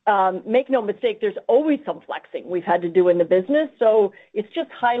make no mistake, there's always some flexing we've had to do in the business. So it's just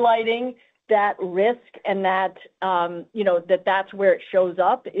highlighting that risk and that, that's where it shows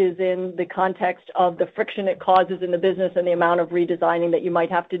up is in the context of the friction it causes in the business and the amount of redesigning that you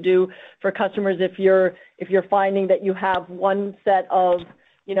might have to do for customers if you're finding that you have one set of,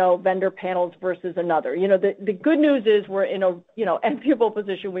 vendor panels versus another. The good news is we're in a, enviable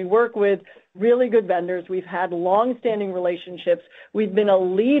position. We work with really good vendors. We've had long-standing relationships. We've been a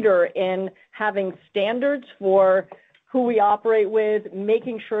leader in having standards for who we operate with,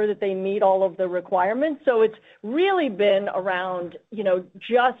 making sure that they meet all of the requirements. So it's really been around,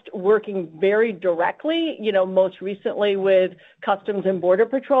 just working very directly, most recently with Customs and Border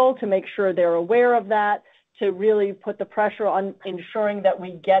Patrol to make sure they're aware of that, to really put the pressure on ensuring that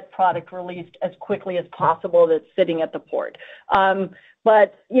we get product released as quickly as possible that's sitting at the port.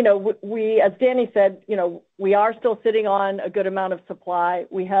 But, we, as Danny said, we are still sitting on a good amount of supply.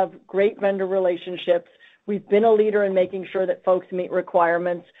 We have great vendor relationships. We've been a leader in making sure that folks meet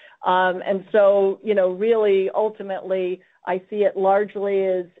requirements. And so, really, ultimately, I see it largely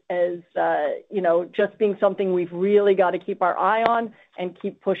as just being something we've really got to keep our eye on and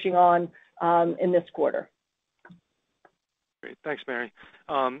keep pushing on in this quarter. Great. Thanks, Mary.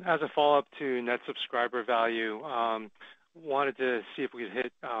 As a follow-up to net subscriber value, wanted to see if we could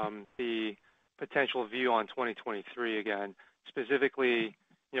hit the potential view on 2023 again. Specifically,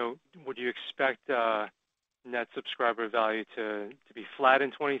 would you expect net subscriber value to be flat in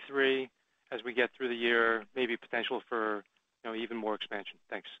 23 as we get through the year, maybe potential for, even more expansion?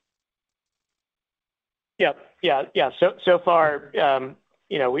 Thanks. Yeah. So far,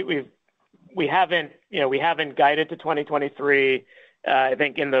 we haven't guided to 2023. I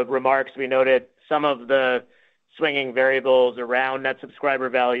think in the remarks we noted some of the swinging variables around net subscriber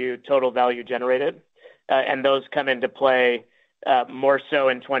value, total value generated, and those come into play more so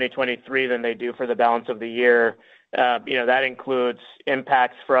in 2023 than they do for the balance of the year. That includes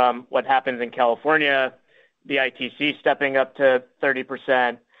impacts from what happens in California, the ITC stepping up to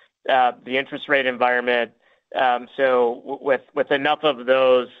 30%, the interest rate environment. So with enough of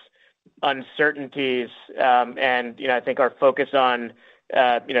those uncertainties, and I think our focus on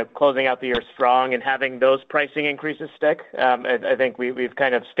closing out the year strong and having those pricing increases stick, I think we've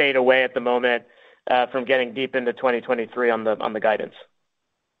kind of stayed away at the moment from getting deep into 2023 on the guidance.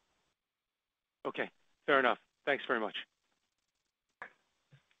 Okay, fair enough. Thanks very much.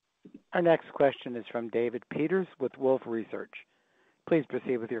 Our next question is from David Peters with Wolfe Research. Please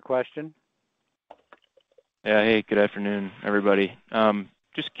proceed with your question. Yeah. Hey, good afternoon, everybody.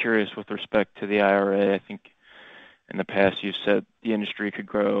 Just curious with respect to the IRA. I think in the past you said the industry could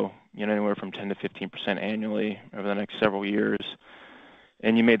grow, anywhere from 10 to 15% annually over the next several years.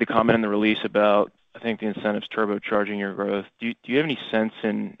 And you made the comment in the release about, I think, the incentives turbocharging your growth. Do you have any sense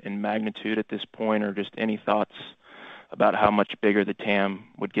in magnitude at this point, or just any thoughts about how much bigger the TAM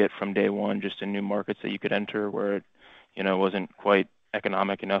would get from day one, just in new markets that you could enter where it, wasn't quite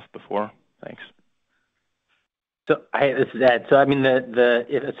economic enough before? Thanks. So, hey, this is Ed. So, I mean,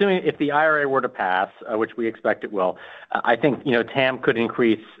 assuming if the IRA were to pass, which we expect it will, I think, TAM could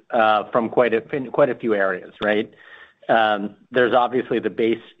increase from quite a few areas, right? There's obviously the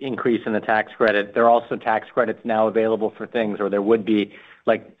base increase in the tax credit. There are also tax credits now available for things, or there would be,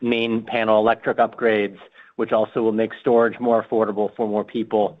 like main panel electric upgrades, which also will make storage more affordable for more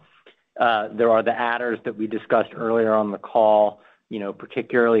people. There are the adders that we discussed earlier on the call,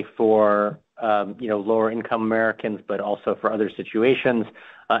 particularly for lower income Americans, but also for other situations.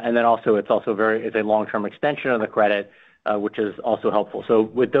 And then also it's a long-term extension of the credit, which is also helpful. So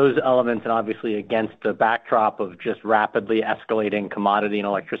with those elements, and obviously against the backdrop of just rapidly escalating commodity and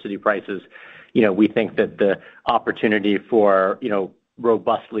electricity prices, we think that the opportunity for,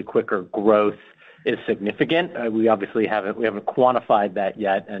 robustly quicker growth significant. We obviously haven't quantified that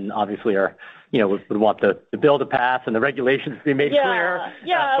yet, and obviously we want the bill to pass and the regulations to be made clear.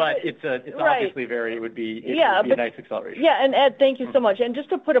 But it's obviously it would be a nice acceleration. Yeah, and Ed, thank you so much. And just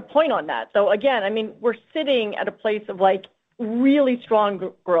to put a point on that, so again, I mean, we're sitting at a place of like really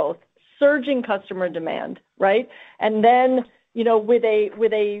strong growth, surging customer demand, right? And then with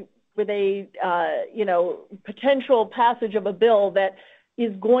a potential passage of a bill that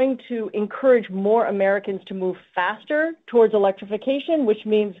is going to encourage more Americans to move faster towards electrification, which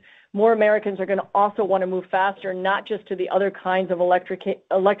means more Americans are going to also want to move faster, not just to the other kinds of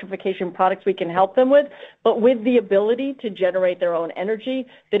electrification products we can help them with, but with the ability to generate their own energy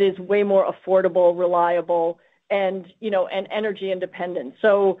that is way more affordable, reliable, and energy independent.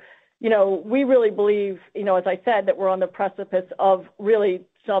 So, we really believe, as I said, that we're on the precipice of really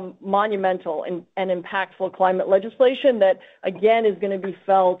some monumental and impactful climate legislation that, again, is going to be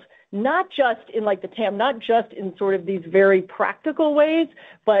felt not just in like the TAM, not just in sort of these very practical ways,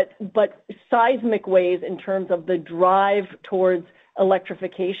 but seismic ways in terms of the drive towards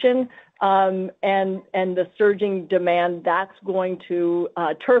electrification and the surging demand that's going to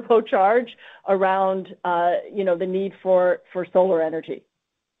turbocharge around the need for solar energy.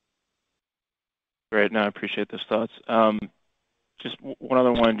 Great. No, I appreciate those thoughts. Just one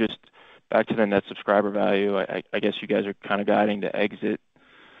other one, just back to the net subscriber value. I guess you guys are kind of guiding to exit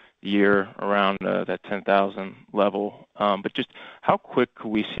the year around that 10,000 level. But just how quick could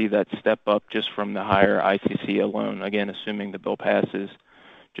we see that step up just from the higher ITC alone? Again, assuming the bill passes,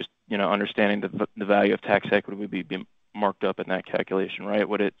 just understanding the value of tax equity would be marked up in that calculation, right?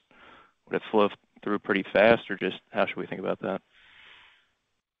 Would it flow through pretty fast, or just how should we think about that?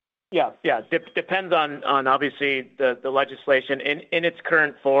 Yeah. Depends on obviously the legislation in its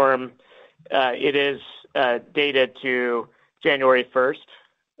current form. It is dated to January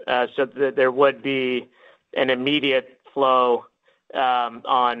 1st, so there would be an immediate flow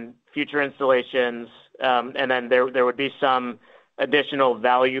on future installations, and then there would be some additional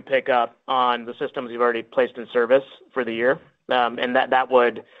value pickup on the systems you've already placed in service for the year, and that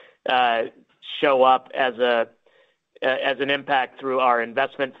would show up as an impact through our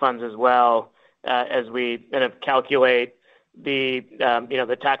investment funds as well, as we kind of calculate the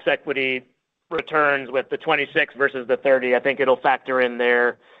tax equity returns with the 26 versus the 30. I think it'll factor in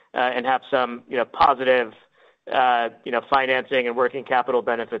there and have some positive financing and working capital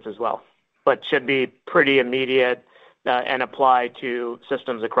benefits as well, but should be pretty immediate and apply to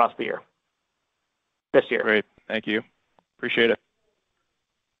systems across the year this year. Great. Thank you. Appreciate it.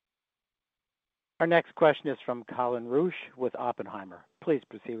 Our next question is from Colin Rusch with Oppenheimer. Please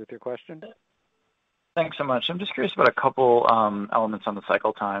proceed with your question. Thanks so much. I'm just curious about a couple elements on the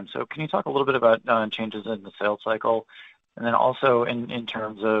cycle time. So can you talk a little bit about changes in the sales cycle? And then also in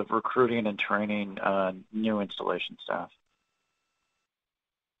terms of recruiting and training new installation staff?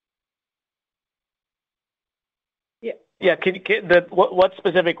 Yeah. What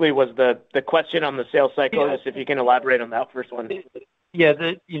specifically was the question on the sales cycle? Just if you can elaborate on that first one. Yeah,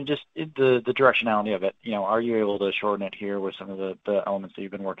 just the directionality of it. Are you able to shorten it here with some of the elements that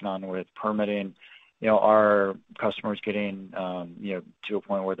you've been working on with permitting? Are customers getting to a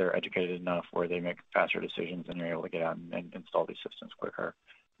point where they're educated enough where they make faster decisions and you're able to get out and install these systems quicker?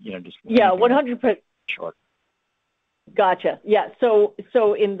 100%. Short. Gotcha. Yeah. So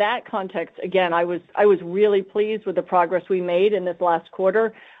in that context, again, I was really pleased with the progress we made in this last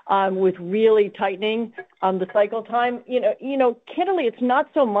quarter with really tightening the cycle time. Candidly, it's not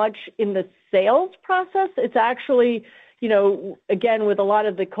so much in the sales process. It's actually, again, with a lot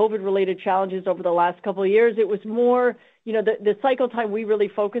of the COVID-related challenges over the last couple of years, it was more, the cycle time we really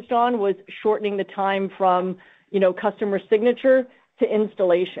focused on was shortening the time from, customer signature to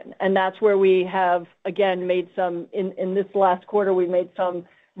installation. And that's where we have, again, made some, in this last quarter, we made some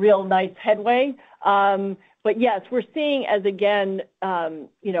real nice headway. But yes, we're seeing as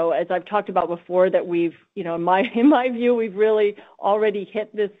as I've talked about before, that we've, in my view, we've really already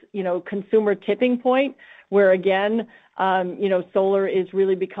hit this, consumer tipping point where again, solar is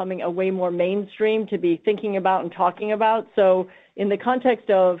really becoming a way more mainstream to be thinking about and talking about. So in the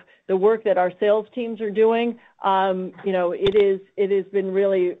context of the work that our sales teams are doing, it has been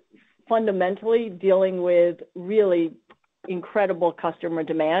really fundamentally dealing with really incredible customer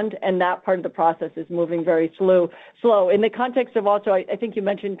demand, and that part of the process is moving very slow. In the context of also, I think you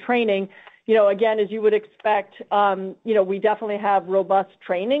mentioned training, again, as you would expect, we definitely have robust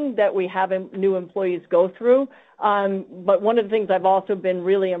training that we have new employees go through. But one of the things I've also been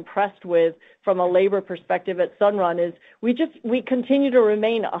really impressed with from a labor perspective at Sunrun is we continue to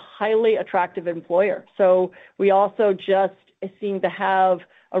remain a highly attractive employer. So we also just seem to have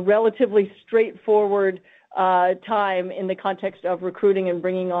a relatively straightforward time in the context of recruiting and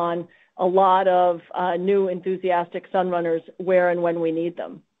bringing on a lot of new enthusiastic Sunrunners where and when we need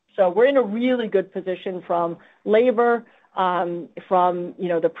them. So we're in a really good position from labor, from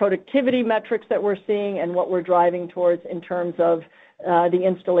the productivity metrics that we're seeing and what we're driving towards in terms of the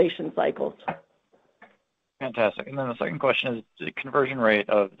installation cycles. Fantastic. And then the second question is the conversion rate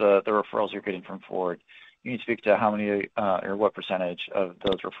of the referrals you're getting from Ford. You can speak to how many or what percentage of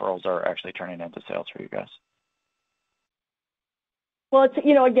those referrals are actually turning into sales for you guys. Well,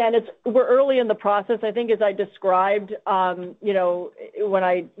 we're early in the process. I think as I described, when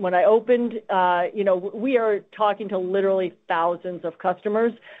I opened, we are talking to literally thousands of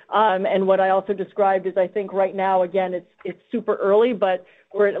customers. And what I also described is I think right now, again, it's super early, but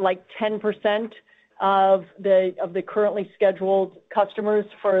we're at like 10% of the currently scheduled customers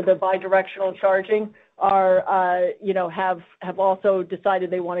for the bidirectional charging are, have also decided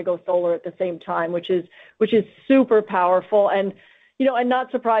they want to go solar at the same time, which is super powerful. And and not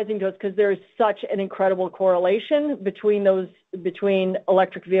surprising to us because there is such an incredible correlation between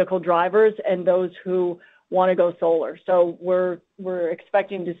electric vehicle drivers and those who want to go solar. So we're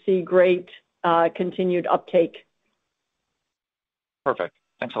expecting to see great continued uptake. Perfect.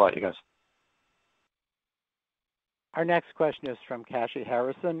 Thanks a lot, you guys. Our next question is from Kashy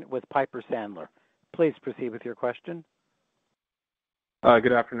Harrison with Piper Sandler. Please proceed with your question.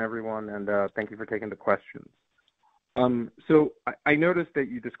 Good afternoon, everyone, and thank you for taking the questions. So I noticed that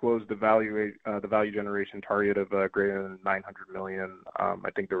you disclosed the value generation target of greater than $900 million.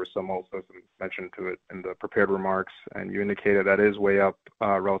 I think there was some mention to it in the prepared remarks, and you indicated that is way up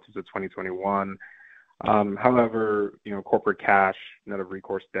relative to 2021. However, corporate cash net of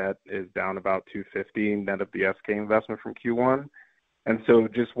recourse debt is down about $250 net of the SK investment from Q1. And so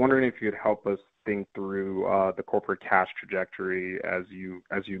just wondering if you could help us think through the corporate cash trajectory as you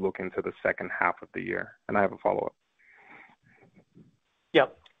look into the second half of the year. And I have a follow-up. Yeah.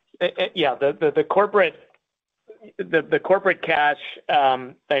 The corporate cash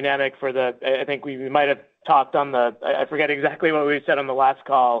dynamic for I think we might have talked on I forget exactly what we said on the last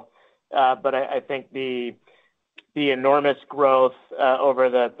call, but I think the enormous growth over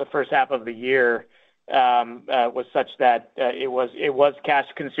the first half of the year was such that it was cash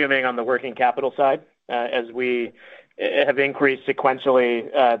consuming on the working capital side as we have increased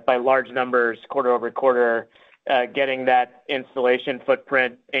sequentially by large numbers quarter over quarter. Getting that installation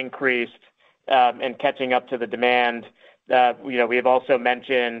footprint increased and catching up to the demand. We have also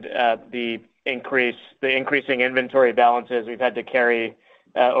mentioned the increasing inventory balances we've had to carry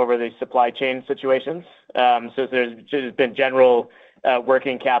over the supply chain situations. So there's just been general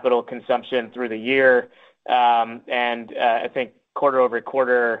working capital consumption through the year, and I think quarter over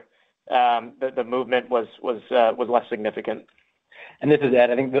quarter the movement was less significant. And this is Ed.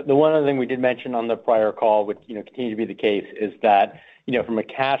 I think the one other thing we did mention on the prior call, which continue to be the case, is that from a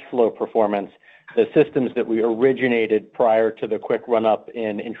cash flow performance, the systems that we originated prior to the quick run up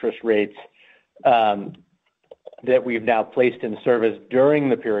in interest rates that we've now placed in service during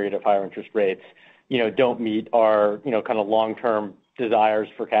the period of higher interest rates, don't meet our kind of long-term desires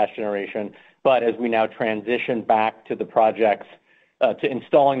for cash generation. But as we now transition back to the projects, to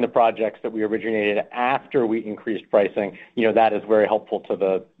installing the projects that we originated after we increased pricing, that is very helpful to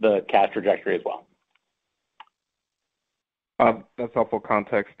the cash trajectory as well. That's helpful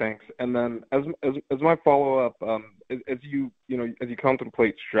context. Thanks. And then as my follow-up, as you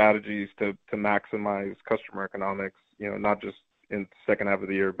contemplate strategies to maximize customer economics, not just in the second half of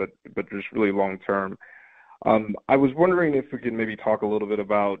the year, but just really long term. I was wondering if we could maybe talk a little bit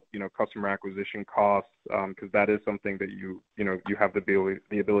about, customer acquisition costs, because that is something that you have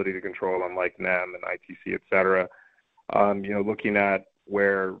the ability to control, unlike NEM and ITC, et cetera. Looking at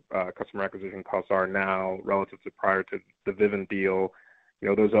where customer acquisition costs are now relative to prior to the Vivint deal,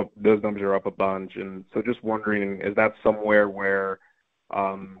 those numbers are up a bunch. And so just wondering, is that somewhere where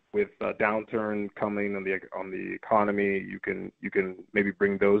with a downturn coming on the economy, you can maybe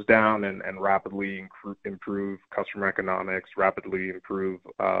bring those down and rapidly improve customer economics, rapidly improve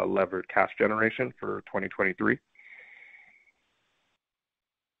levered cash generation for 2023?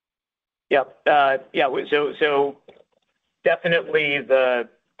 Yeah. So definitely the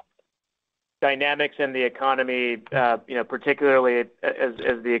dynamics in the economy, particularly as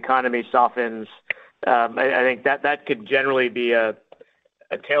the economy softens, I think that could generally be a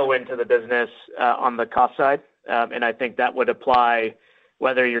tailwind to the business on the cost side. And I think that would apply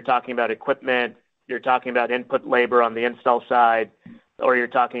whether you're talking about equipment, you're talking about input labor on the install side, or you're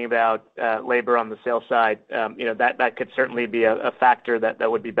talking about labor on the sales side. That could certainly be a factor that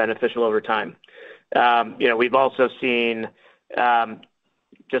would be beneficial over time. We've also seen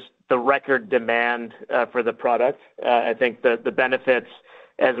just the record demand for the product. I think the benefits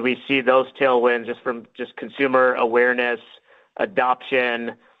as we see those tailwinds just from just consumer awareness,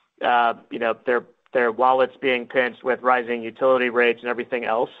 adoption, their wallets being pinched with rising utility rates and everything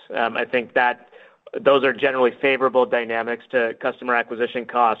else. I think that those are generally favorable dynamics to customer acquisition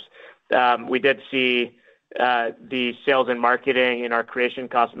costs. We did see the sales and marketing in our creation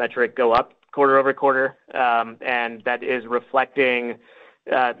cost metric go up quarter-over-quarter, and that is reflecting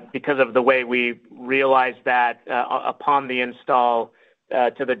because of the way we realize that upon the install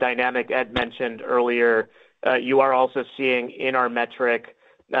to the dynamic Ed mentioned earlier. You are also seeing in our metric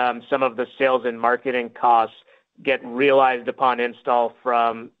some of the sales and marketing costs get realized upon install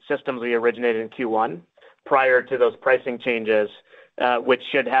from systems we originated in Q1 prior to those pricing changes, which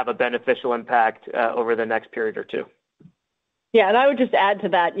should have a beneficial impact over the next period or two. Yeah, and I would just add to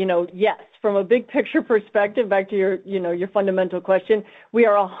that, yes, from a big picture perspective, back to your fundamental question, we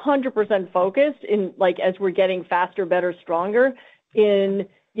are 100% focused in, as we're getting faster, better, stronger in,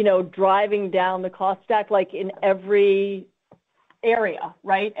 driving down the cost stack, in every area,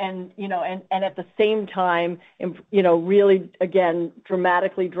 right? And at the same time, really, again,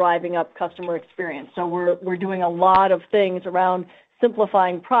 dramatically driving up customer experience. So we're doing a lot of things around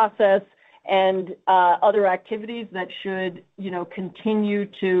simplifying process and other activities that should, continue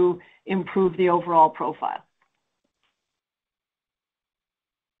to improve the overall profile.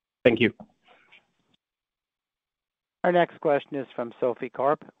 Thank you. Our next question is from Sophie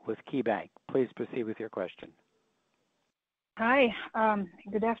Karp with KeyBanc. Please proceed with your question. Hi,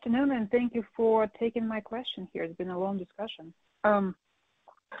 good afternoon, and thank you for taking my question here. It's been a long discussion. I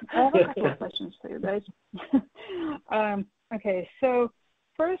have a couple of questions for you guys. Okay, so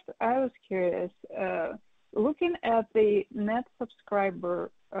first, I was curious, looking at the net subscriber,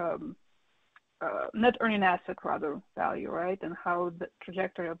 net earning asset rather value, right, and how the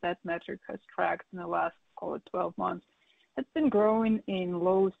trajectory of that metric has tracked in the last, call it 12 months. It's been growing in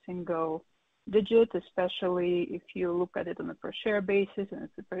low single digit, especially if you look at it on a per share basis, and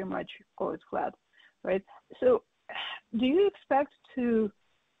it's pretty much, call it flat, right? So do you expect to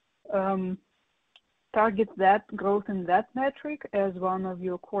target that growth in that metric as one of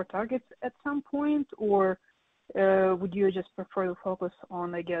your core targets at some point, or would you just prefer to focus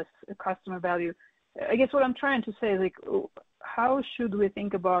on, I guess, customer value? I guess what I'm trying to say is, how should we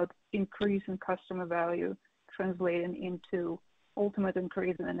think about increase in customer value translating into ultimate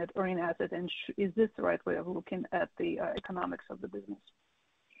increase in the net earning asset, and is this the right way of looking at the economics of the business?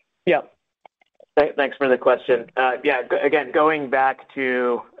 Yeah. Thanks for the question. Again, going back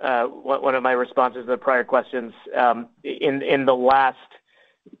to one of my responses to the prior questions, in the last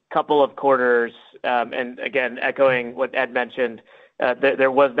couple of quarters, and again, echoing what Ed mentioned,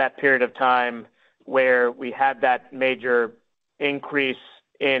 there was that period of time where we had that major increase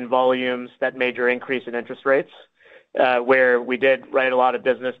in volumes, that major increase in interest rates, where we did write a lot of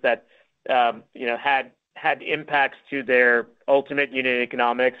business that had impacts to their ultimate unit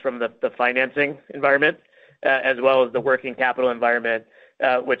economics from the financing environment, as well as the working capital environment,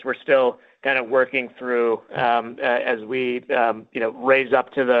 which we're still kind of working through as we raise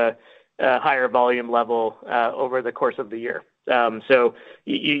up to the higher volume level over the course of the year. So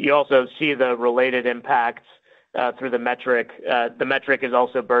you also see the related impacts through the metric. The metric is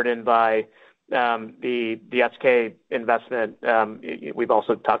also burdened by the SK investment we've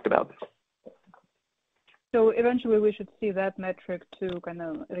also talked about. So eventually we should see that metric to kind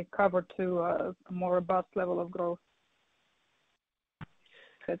of recover to a more robust level of growth.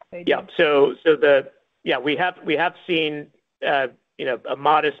 Yeah. We have seen a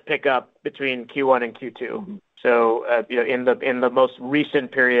modest pickup between Q1 and Q2. Mm-hmm. So in the most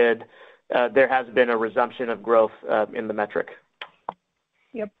recent period, there has been a resumption of growth in the metric.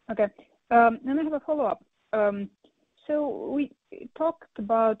 Yep. Okay. And I have a follow-up. So we talked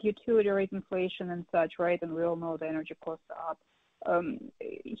about utility rate inflation and such, right? And we all know the energy costs are up.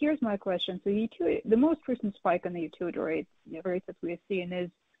 Here's my question. So the most recent spike in the utility rates that we're seeing is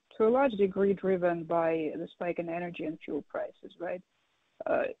to a large degree driven by the spike in energy and fuel prices, right?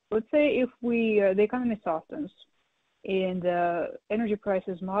 Let's say if the economy softens and energy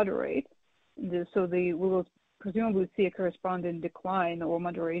prices moderate, so we will presumably see a corresponding decline or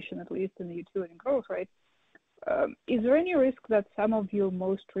moderation, at least in the utility growth, right? Is there any risk that some of your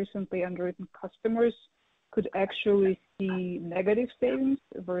most recently underwritten customers could actually see negative savings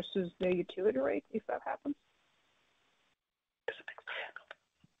versus their utility rate if that happens?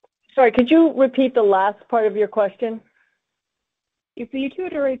 Sorry, could you repeat the last part of your question? If the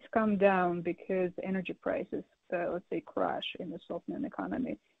utility rates come down because energy prices, let's say, crash in the softening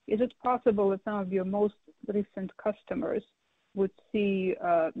economy, is it possible that some of your most recent customers would see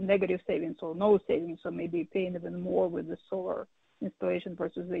negative savings or no savings, or maybe paying even more with the solar installation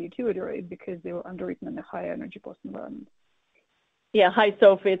versus the utility rate because they were underwritten in a higher energy cost environment? Yeah. Hi,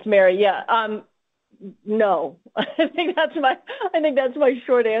 Sophie. It's Mary. Yeah. No, I think that's my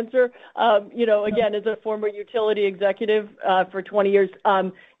short answer. Again, as a former utility executive for 20 years,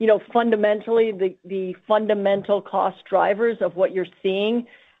 fundamentally the fundamental cost drivers of what you're seeing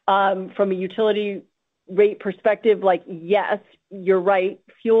from a utility rate perspective, like, yes, you're right,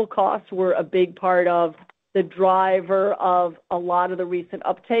 fuel costs were a big part of the driver of a lot of the recent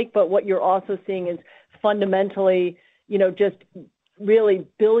uptake, but what you're also seeing is fundamentally, just really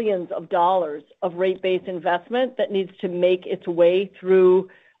billions of dollars of rate-based investment that needs to make its way through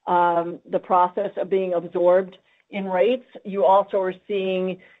the process of being absorbed in rates. You also are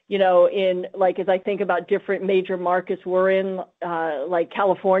seeing, as I think about different major markets we're in, like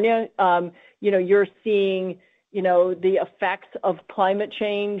California, you're seeing, the effects of climate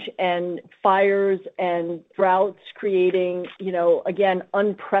change and fires and droughts creating, again,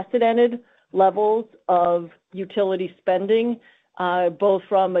 unprecedented levels of utility spending, both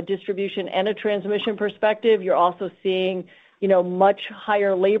from a distribution and a transmission perspective. You're also seeing, much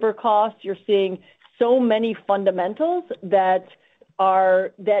higher labor costs. You're seeing so many fundamentals that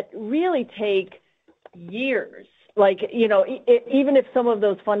really take years. Even if some of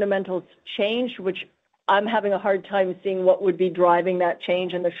those fundamentals change, which I'm having a hard time seeing what would be driving that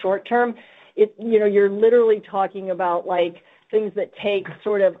change in the short term, you're literally talking about things that take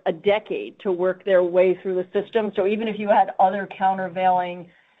sort of a decade to work their way through the system. So even if you had other countervailing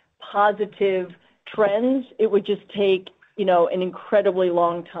positive trends, it would just take, an incredibly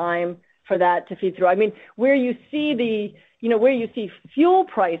long time for that to feed through. I mean, where you see fuel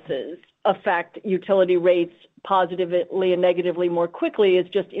prices affect utility rates positively and negatively more quickly is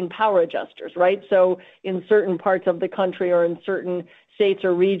just in power adjusters, right? So in certain parts of the country or in certain states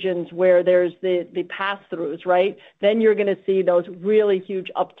or regions where there's the pass-throughs, right? Then you're going to see those really huge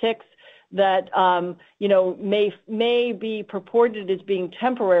upticks that, may be purported as being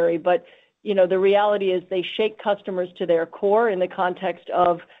temporary, but, the reality is they shake customers to their core in the context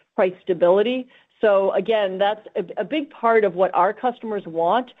of price stability. So again, that's a big part of what our customers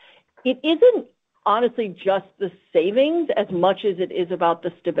want. It isn't honestly just the savings as much as it is about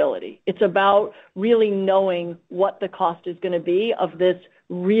the stability. It's about really knowing what the cost is going to be of this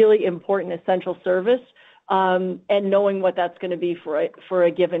really important essential service, and knowing what that's going to be for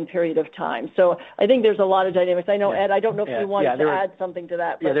a given period of time. So I think there's a lot of dynamics. I know, Ed, I don't know if you wanted to add something to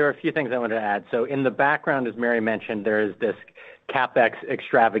that. Yeah, there are a few things I wanted to add. So in the background, as Mary mentioned, there is this CapEx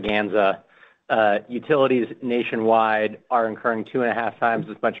extravaganza. Utilities nationwide are incurring 2.5 times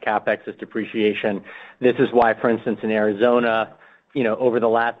as much CapEx as depreciation. This is why, for instance, in Arizona, over the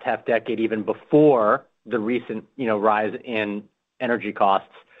last half decade, even before the recent, rise in energy costs,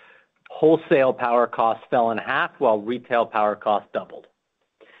 wholesale power costs fell in half while retail power costs doubled.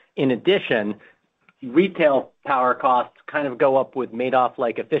 In addition, retail power costs kind of go up with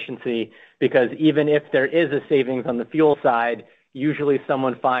Madoff-like efficiency because even if there is a savings on the fuel side, usually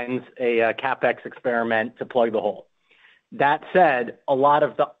someone finds a CapEx experiment to plug the hole. That said, a lot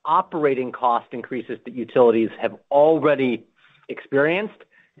of the operating cost increases that utilities have already experienced,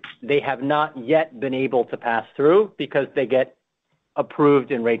 they have not yet been able to pass through because they get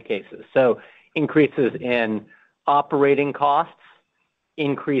approved in rate cases. So increases in operating costs,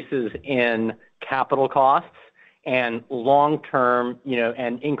 increases in capital costs, and long-term,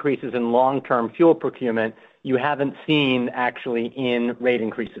 and increases in long-term fuel procurement, you haven't seen actually in rate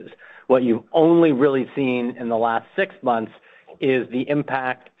increases. What you've only really seen in the last 6 months is the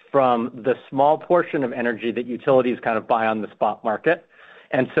impact from the small portion of energy that utilities kind of buy on the spot market.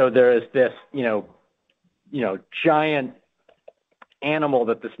 And so there is this, giant animal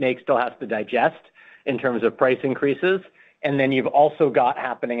that the snake still has to digest in terms of price increases. And then you've also got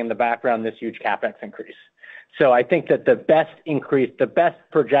happening in the background this huge CapEx increase. So I think that the best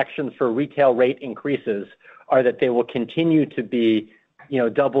projections for retail rate increases are that they will continue to be,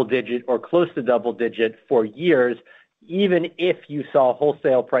 double digit or close to double digit for years, even if you saw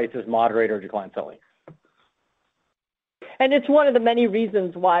wholesale prices moderate or decline slowly. And it's one of the many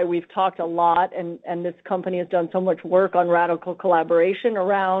reasons why we've talked a lot, and this company has done so much work on radical collaboration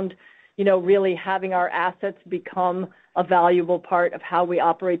around, really having our assets become a valuable part of how we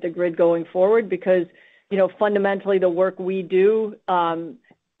operate the grid going forward. Because, fundamentally the work we do, and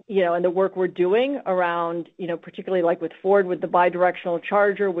the work we're doing around, particularly like with Ford, with the bidirectional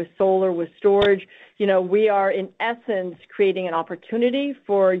charger, with solar, with storage, we are in essence creating an opportunity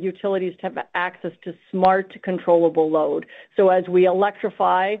for utilities to have access to smart, controllable load. So as we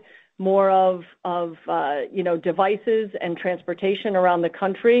electrify more of devices and transportation around the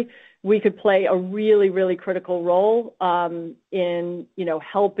country, we could play a really, really critical role in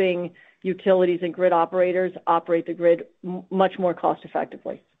helping utilities and grid operators operate the grid much more cost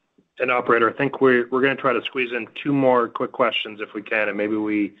effectively. And operator, I think we're going to try to squeeze in two more quick questions if we can, and maybe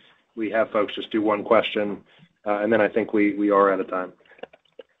we have folks just do one question, and then I think we are out of time.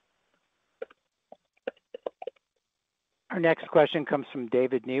 Our next question comes from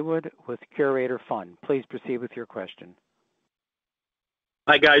David Niewood with Curator Fund. Please proceed with your question.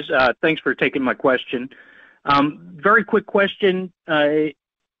 Hi, guys. Thanks for taking my question. Very quick question. The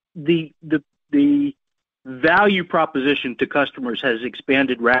value proposition to customers has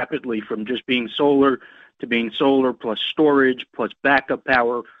expanded rapidly from just being solar to being solar plus storage plus backup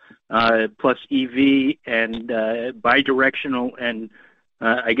power plus EV and bidirectional and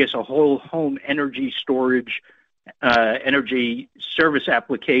I guess a whole home energy storage energy service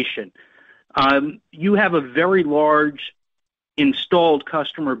application. You have a very large installed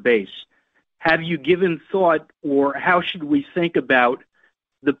customer base. Have you given thought, or how should we think about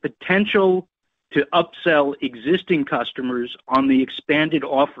the potential to upsell existing customers on the expanded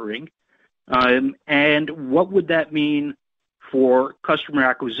offering? And what would that mean for customer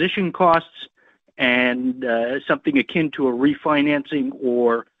acquisition costs and something akin to a refinancing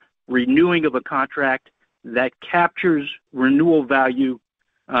or renewing of a contract that captures renewal value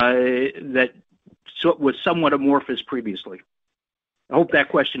that was somewhat amorphous previously? I hope that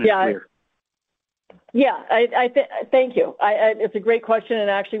question is clear. Yeah, thank you. It's a great question, and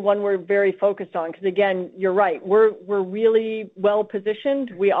actually one we're very focused on, because again, you're right. We're really well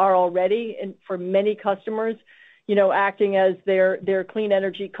positioned. We are already, and for many customers, acting as their clean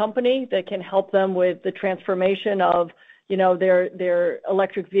energy company that can help them with the transformation of their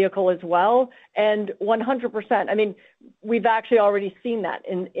electric vehicle as well. And 100%. I mean, we've actually already seen that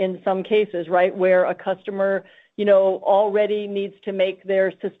in some cases, right, where a customer already needs to make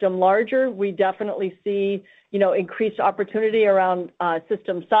their system larger. We definitely see, increased opportunity around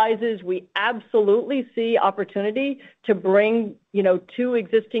system sizes. We absolutely see opportunity to bring, to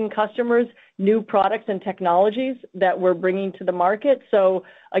existing customers new products and technologies that we're bringing to the market. So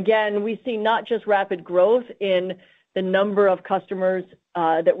again, we see not just rapid growth in the number of customers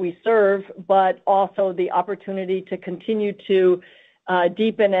that we serve, but also the opportunity to continue to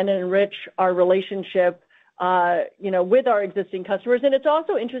deepen and enrich our relationship with our existing customers. And it's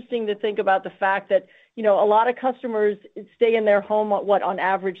also interesting to think about the fact that, a lot of customers stay in their home, on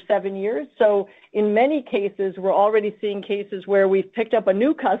average 7 years. So in many cases, we're already seeing cases where we've picked up a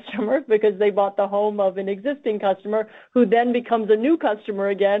new customer because they bought the home of an existing customer who then becomes a new customer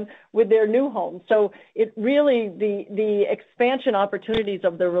again with their new home. So it really, the expansion opportunities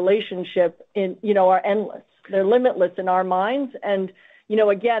of the relationship are endless. They're limitless in our minds. And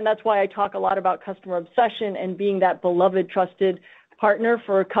again, that's why I talk a lot about customer obsession and being that beloved, trusted partner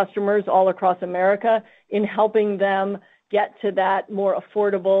for customers all across America in helping them get to that more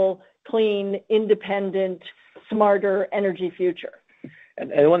affordable, clean, independent, smarter energy future.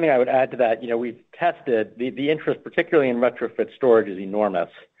 And one thing I would add to that, we've tested the interest, particularly in retrofit storage, is enormous.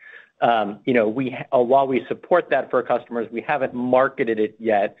 While we support that for customers, we haven't marketed it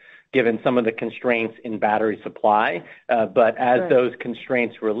yet, given some of the constraints in battery supply. But as those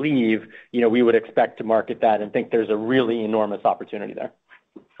constraints relieve, we would expect to market that and think there's a really enormous opportunity there.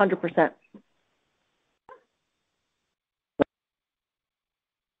 100%.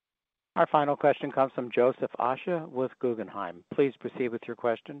 Our final question comes from Joseph Osha with Guggenheim. Please proceed with your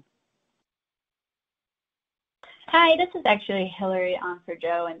question. Hi, this is actually Hillary on for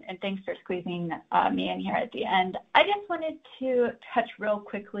Joe, and thanks for squeezing me in here at the end. I just wanted to touch real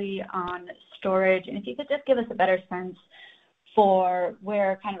quickly on storage, and if you could just give us a better sense for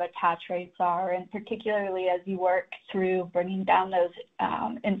where kind of attach rates are, and particularly as you work through bringing down those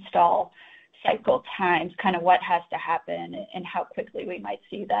install cycle times, kind of what has to happen and how quickly we might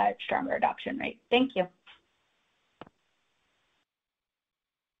see that stronger adoption rate. Thank you.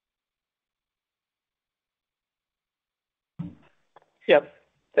 Yep.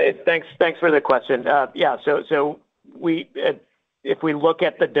 Thanks for the question. So if we look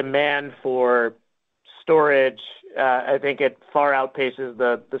at the demand for storage, I think it far outpaces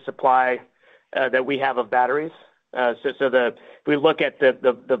the supply that we have of batteries. If we look at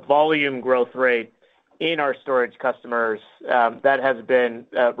the volume growth rate in our storage customers, that has been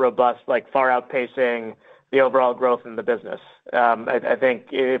robust, like far outpacing the overall growth in the business. I think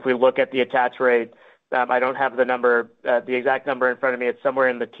if we look at the attach rate, I don't have the exact number in front of me. It's somewhere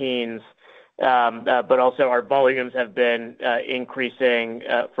in the teens. But also our volumes have been increasing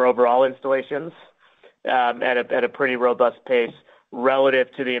for overall installations at a pretty robust pace. relative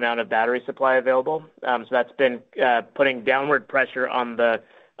to the amount of battery supply available. So that's been putting downward pressure on the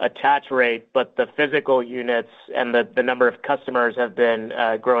attach rate, but the physical units and the number of customers have been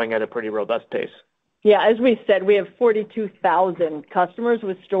growing at a pretty robust pace. Yeah, as we said, we have 42,000 customers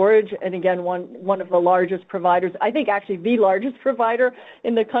with storage, and again, one of the largest providers, I think actually the largest provider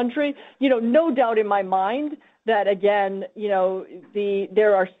in the country. No doubt in my mind that again,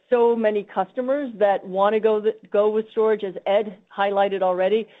 there are so many customers that want to go with storage, as Ed highlighted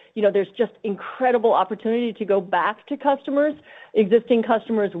already. There's just incredible opportunity to go back to customers, existing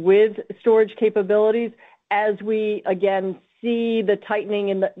customers with storage capabilities, as we again see the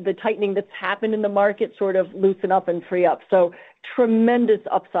tightening that's happened in the market sort of loosen up and free up. So tremendous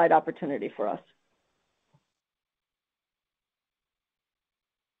upside opportunity for us.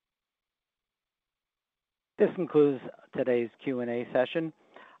 This concludes today's Q&A session,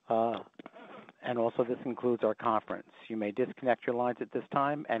 and also this concludes our conference. You may disconnect your lines at this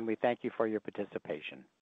time, and we thank you for your participation.